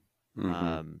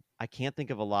 I can't think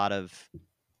of a lot of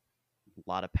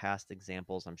past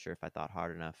examples. I'm sure if I thought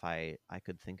hard enough, I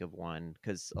could think of one,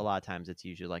 because a lot of times it's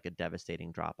usually like a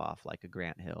devastating drop off, like a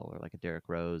Grant Hill or like a Derrick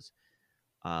Rose.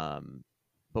 But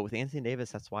with Anthony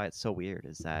Davis, that's why it's so weird,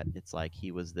 is that it's like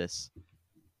he was this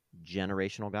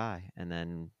generational guy, and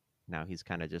then now he's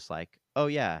kind of just like, oh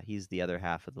yeah, he's the other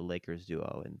half of the Lakers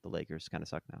duo, and the Lakers kind of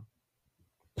suck now.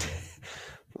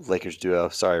 Lakers duo.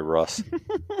 Sorry, Russ.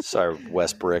 Sorry,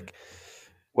 Westbrook.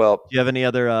 Well, do you have any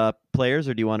other players,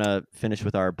 or do you want to finish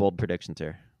with our bold predictions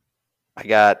here? I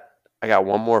got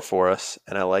one more for us,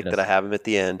 and I like that I have him at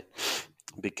the end,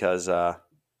 because the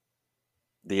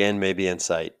end may be in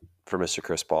sight for Mr.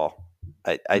 Chris Paul.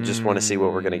 I just want to see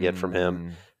what we're going to get from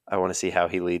him. I want to see how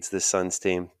he leads this Suns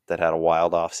team that had a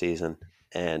wild offseason.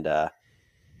 And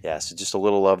so just a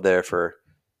little love there for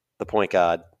the point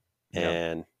guard. Yep.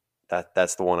 And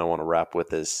that's the one I want to wrap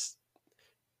with is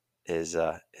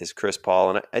Chris Paul.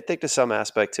 And I think to some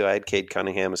aspect too, I had Cade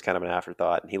Cunningham as kind of an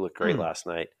afterthought, and he looked great last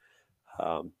night.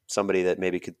 Somebody that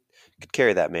maybe could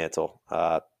carry that mantle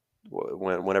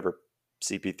whenever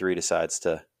CP3 decides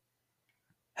to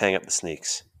hang up the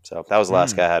sneaks. So that was the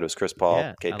last guy I had, was Chris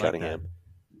Paul, Cade Cunningham.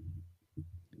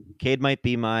 Cade might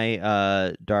be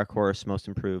my dark horse most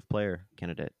improved player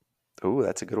candidate. Ooh,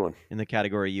 that's a good one. In the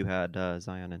category you had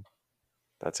Zion in.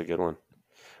 That's a good one.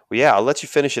 Well, yeah, I'll let you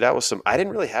finish it out with some. I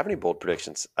didn't really have any bold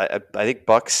predictions. I think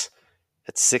Bucks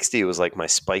at 60 was like my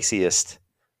spiciest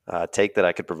take that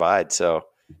I could provide. So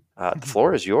the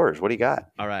floor is yours. What do you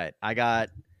got? All right, I got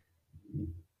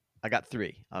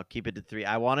 3. I'll keep it to 3.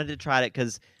 I wanted to try it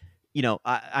because,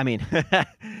 I mean,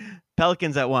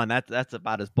 Pelicans at 1. That's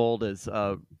about as bold as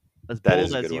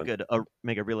you could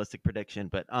make a realistic prediction.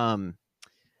 But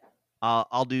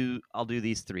I'll do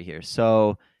these 3 here.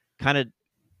 So kind of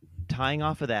tying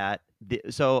off of that,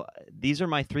 so these are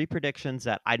my 3 predictions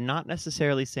that I'm not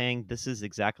necessarily saying this is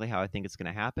exactly how I think it's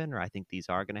going to happen, or I think these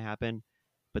are going to happen,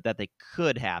 but that they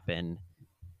could happen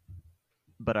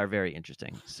but are very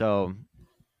interesting. So,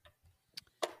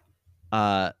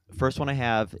 first one I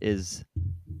have is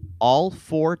all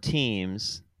 4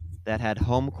 teams that had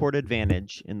home court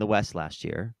advantage in the West last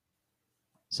year.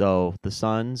 So the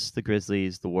Suns, the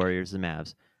Grizzlies, the Warriors, the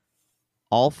Mavs.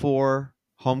 All 4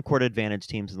 home court advantage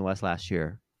teams in the West last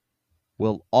year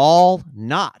will all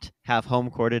not have home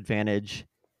court advantage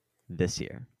this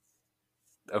year.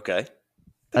 Okay.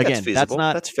 Again, that's feasible.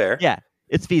 That's fair. Yeah,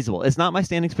 it's feasible. It's not my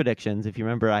standings predictions. If you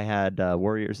remember, I had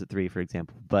Warriors at 3, for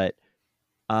example. But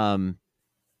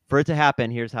for it to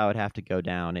happen, here's how it'd have to go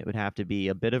down. It would have to be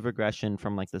a bit of regression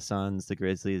from like the Suns, the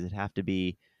Grizzlies. It'd have to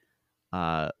be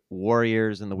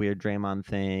Warriors and the weird Draymond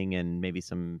thing, and maybe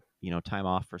some time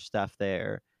off for Steph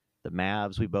there. The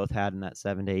Mavs we both had in that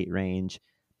 7 to 8 range.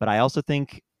 But I also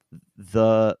think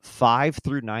the 5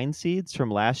 through 9 seeds from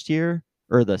last year,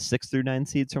 or the 6 through 9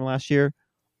 seeds from last year,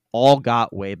 all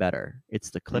got way better.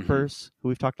 It's the Clippers, who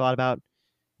we've talked a lot about.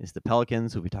 It's the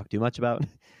Pelicans, who we talked too much about.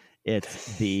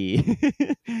 It's the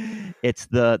it's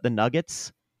the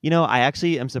Nuggets. I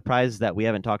actually am surprised that we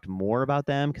haven't talked more about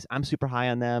them, because I'm super high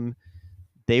on them.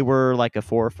 They were like a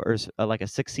 4 or like a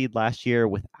 6 seed last year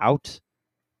without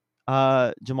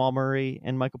Jamal Murray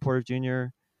and Michael Porter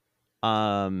Jr.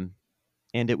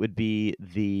 And it would be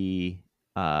the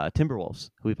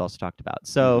Timberwolves, who we've also talked about.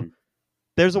 So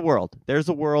there's a world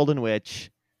in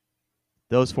which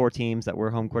those 4 teams that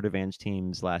were home court advantage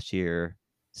teams last year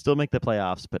still make the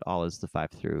playoffs, but all is the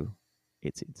 5 through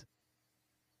 8 seeds.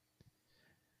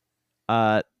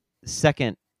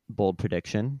 Second bold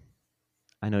prediction.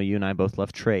 I know you and I both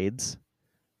love trades.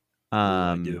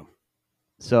 I do.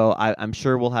 So I'm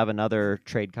sure we'll have another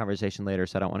trade conversation later,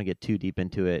 so I don't want to get too deep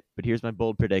into it. But here's my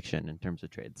bold prediction in terms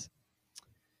of trades.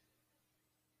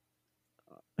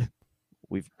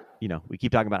 We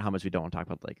keep talking about how much we don't want to talk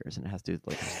about the Lakers, and it has to do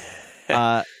with the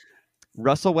Lakers.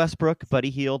 Russell Westbrook,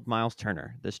 Buddy Hield, Miles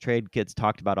Turner. This trade gets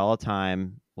talked about all the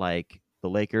time. Like, the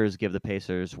Lakers give the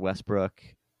Pacers Westbrook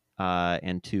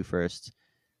and 2 firsts.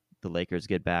 The Lakers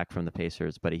get back from the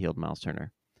Pacers Buddy Hield, Miles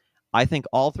Turner. I think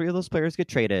all 3 of those players get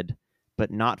traded,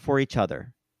 but not for each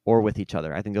other or with each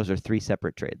other. I think those are 3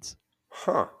 separate trades.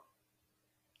 Huh.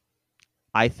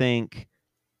 I think,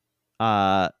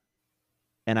 and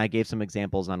I gave some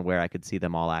examples on where I could see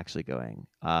them all actually going.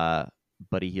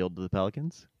 Buddy Hield to the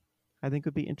Pelicans, I think,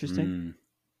 would be interesting.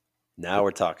 Now we're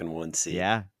talking 1 seed.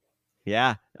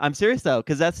 Yeah. I'm serious though,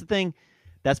 because that's the thing.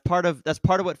 That's part of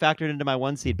what factored into my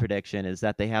 1 seed prediction, is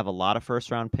that they have a lot of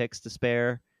first round picks to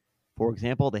spare. For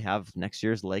example, they have next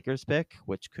year's Lakers pick,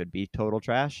 which could be total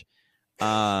trash. So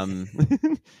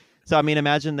I mean,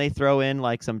 imagine they throw in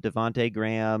like some Devontae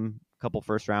Graham, a couple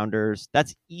first rounders.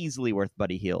 That's easily worth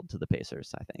Buddy Hield to the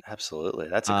Pacers, I think. Absolutely,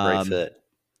 that's a great fit.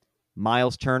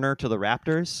 Miles Turner to the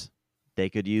Raptors. They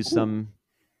could use some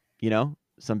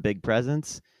big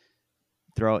presence.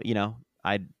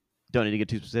 I don't need to get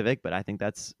too specific, but I think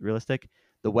that's realistic.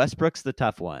 The Westbrook's the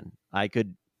tough one. I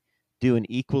could do an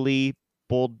equally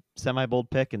bold, semi-bold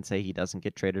pick and say he doesn't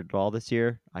get traded at all this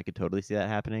year. I could totally see that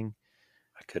happening.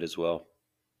 I could as well.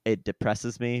 It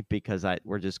depresses me because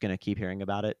we're just going to keep hearing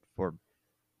about it for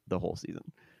the whole season.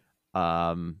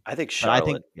 I think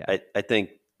Charlotte.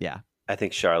 I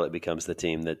think Charlotte becomes the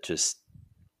team that just.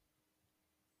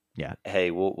 Yeah.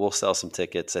 Hey, we'll sell some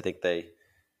tickets. I think they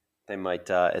might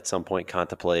at some point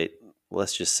contemplate.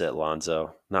 Let's just sit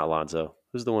Lonzo, not Lonzo.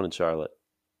 Who's the one in Charlotte?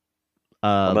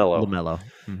 LaMelo.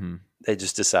 Mm-hmm. They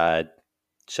just decide,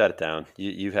 shut it down.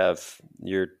 You have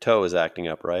your toe is acting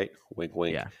up, right? Wink,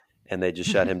 wink. Yeah. And they just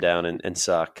shut him down and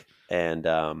suck. And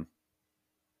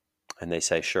they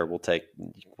say, sure, we'll take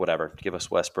whatever. Give us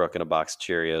Westbrook and a box of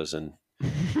Cheerios, and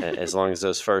as long as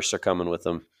those firsts are coming with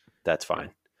them, that's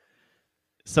fine.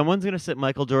 Someone's gonna sit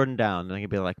Michael Jordan down, and I'm gonna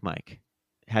be like, Mike,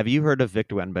 have you heard of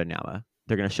Victor Wembanyama?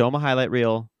 They're gonna show him a highlight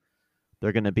reel.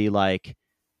 They're gonna be like,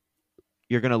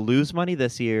 you're gonna lose money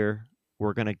this year.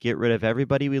 We're gonna get rid of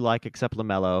everybody we like except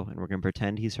LaMelo, and we're gonna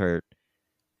pretend he's hurt.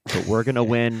 But we're gonna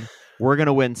win. We're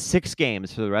gonna win 6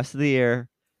 games for the rest of the year,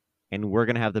 and we're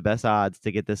gonna have the best odds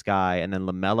to get this guy. And then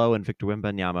LaMelo and Victor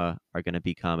Wembanyama are gonna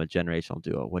become a generational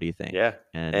duo. What do you think? Yeah,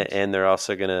 and they're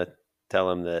also gonna tell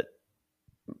him that,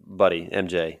 buddy,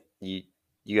 MJ, you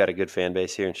got a good fan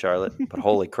base here in Charlotte, but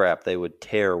holy crap, they would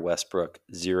tear Westbrook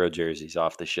 0 jerseys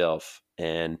off the shelf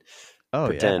and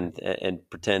pretend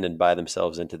and buy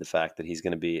themselves into the fact that he's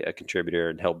going to be a contributor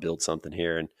and help build something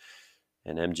here.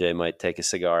 And MJ might take a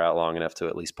cigar out long enough to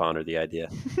at least ponder the idea.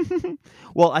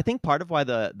 Well, I think part of why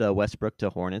the Westbrook to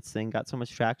Hornets thing got so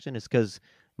much traction is because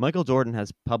Michael Jordan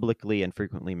has publicly and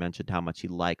frequently mentioned how much he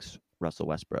likes Russell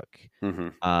Westbrook.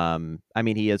 Mm-hmm. I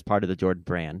mean, he is part of the Jordan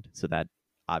brand, so that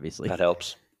obviously that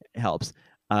helps.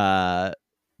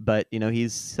 But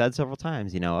he's said several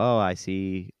times, oh, I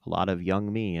see a lot of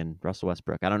young me in Russell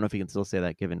Westbrook. I don't know if he can still say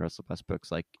that given Russell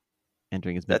Westbrook's like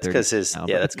entering his mid 30s now.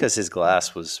 That's because his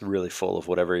glass was really full of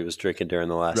whatever he was drinking during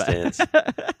the last dance.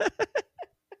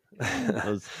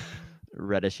 Those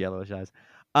reddish yellowish eyes.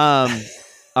 All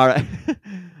right.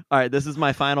 All right. This is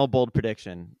my final bold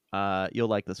prediction. You'll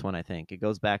like this one, I think. It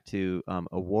goes back to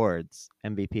awards,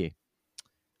 MVP.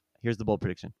 Here's the bold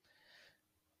prediction.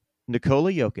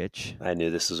 Nikola Jokic. I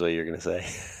knew this was what you were going to say.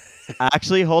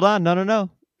 Actually, hold on. No.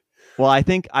 Well, I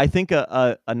think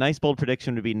a nice bold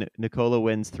prediction would be Nikola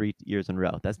wins 3 years in a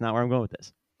row. That's not where I'm going with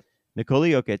this. Nikola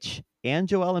Jokic and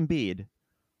Joel Embiid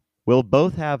will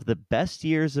both have the best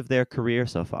years of their career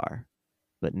so far,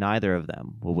 but neither of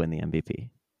them will win the MVP.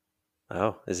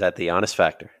 Oh, is that the honest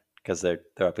factor? Because they're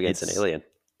up against an alien.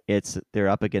 They're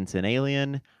up against an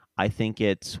alien. I think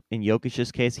it's in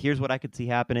Jokic's case. Here's what I could see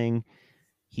happening.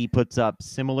 He puts up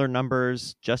similar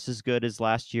numbers, just as good as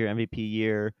last year, MVP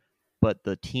year, but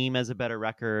the team has a better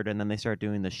record, and then they start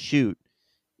doing the shoot.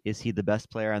 Is he the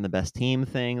best player on the best team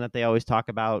thing that they always talk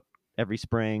about every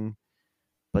spring?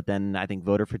 But then I think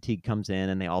voter fatigue comes in,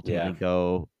 and they ultimately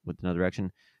go with another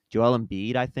direction. Joel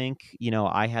Embiid, I think,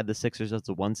 I had the Sixers as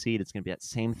the 1 seed. It's going to be that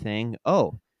same thing.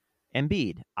 Oh,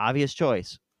 Embiid, obvious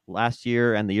choice. Last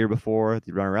year and the year before,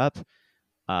 the runner-up.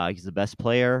 He's the best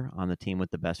player on the team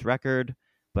with the best record.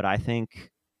 But I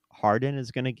think Harden is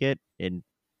going to get in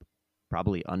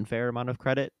probably unfair amount of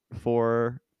credit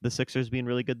for the Sixers being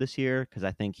really good this year, because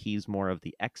I think he's more of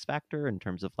the X factor in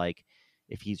terms of like,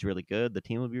 if he's really good, the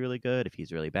team will be really good. If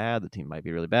he's really bad, the team might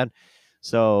be really bad.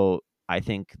 So I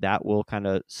think that will kind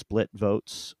of split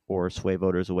votes or sway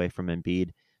voters away from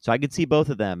Embiid. So I could see both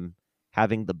of them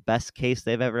having the best case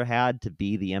they've ever had to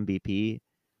be the MVP,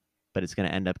 but it's going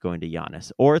to end up going to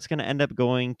Giannis, or it's going to end up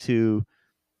going to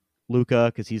Luka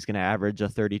because he's going to average a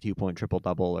 32-point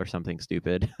triple-double or something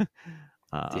stupid.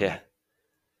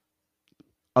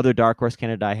 Other dark horse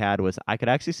candidate I had was I could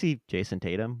actually see Jason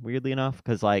Tatum, weirdly enough,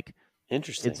 because like,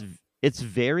 interesting. It's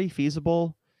very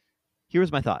feasible.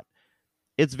 Here's my thought.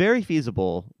 It's very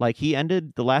feasible. Like, he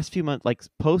ended the last few months, like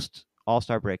post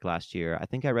All-Star break last year. I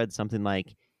think I read something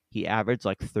like he averaged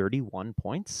like 31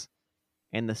 points,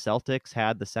 and the Celtics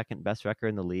had the second best record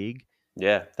in the league.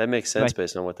 Yeah, that makes sense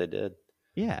based on what they did.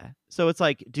 Yeah. So it's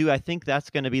like, do I think that's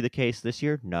going to be the case this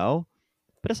year? No.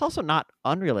 But it's also not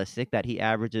unrealistic that he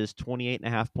averages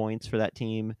 28.5 points for that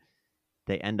team.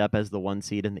 They end up as the 1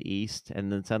 seed in the East, and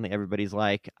then suddenly everybody's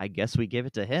like, I guess we give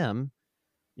it to him.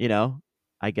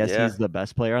 I guess he's the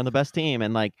best player on the best team.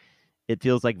 And like, it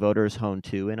feels like voters hone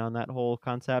too in on that whole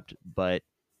concept. But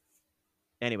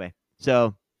anyway,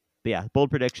 but yeah, bold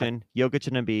prediction, Jokic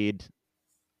and Embiid,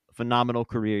 phenomenal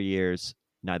career years,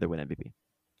 neither win MVP.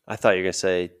 I thought you were going to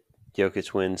say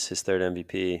Jokic wins his 3rd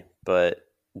MVP, but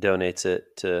donates it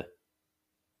to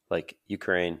like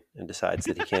Ukraine and decides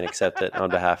that he can't accept it on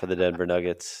behalf of the Denver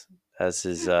Nuggets as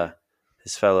his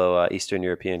fellow Eastern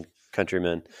European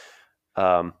countrymen.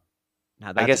 I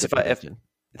guess if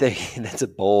that's a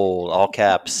bold, all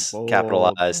caps, bold.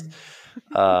 Capitalized.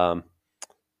 I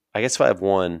guess if I have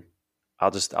one,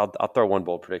 I'll throw one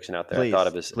bold prediction out there. Please, I thought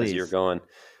of as you were going,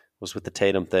 was with the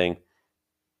Tatum thing.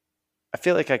 I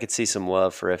feel like I could see some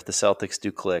love for if the Celtics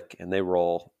do click and they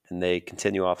roll and they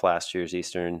continue off last year's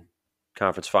Eastern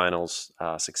Conference Finals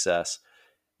success,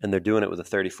 and they're doing it with a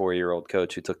 34-year-old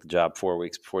coach who took the job 4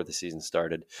 weeks before the season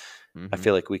started. Mm-hmm. I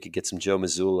feel like we could get some Joe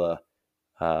Mazzulla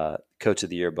Coach of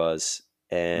the Year buzz,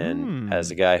 and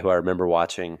as a guy who I remember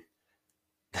watching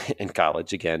in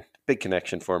college, again, big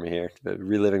connection for me here,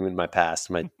 reliving in my past,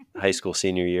 my high school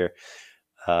senior year,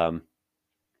 I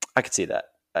could see that.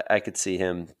 I could see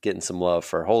him getting some love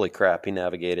for, holy crap, he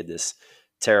navigated this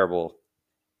terrible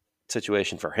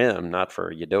situation for him, not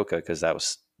for Udoka, because that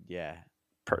was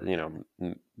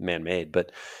man-made.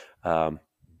 But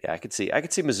I could see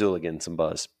Mazzulla getting some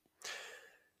buzz.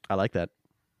 I like that.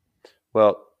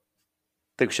 Well,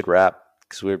 I think we should wrap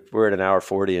because we're at an hour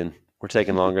 40 and we're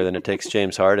taking longer than it takes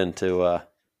James Harden to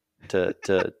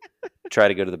try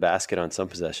to go to the basket on some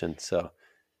possession. So.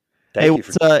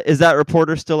 Is that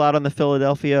reporter still out on the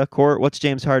Philadelphia court? What's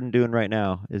James Harden doing right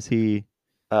now? Is he?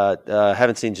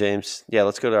 Haven't seen James. Yeah,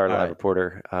 let's go to our live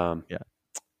reporter.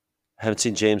 Haven't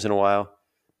seen James in a while.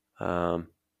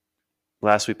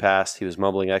 Last we passed, he was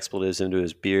mumbling expletives into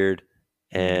his beard,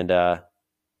 and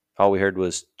all we heard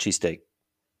was cheesesteak.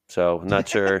 So I'm not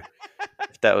sure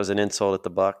if that was an insult at the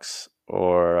Bucks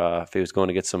or if he was going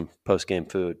to get some post-game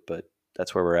food, but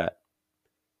that's where we're at.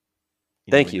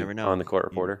 Thank you on the court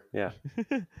reporter. Yeah.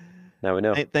 Now we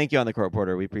know. Thank you on the court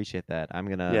reporter. We appreciate that. I'm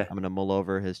gonna mull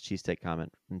over his cheesesteak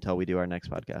comment until we do our next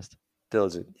podcast.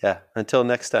 Diligent. Yeah. Until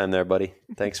next time there, buddy.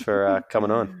 Thanks for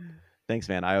coming on. Thanks,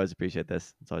 man. I always appreciate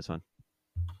this. It's always fun.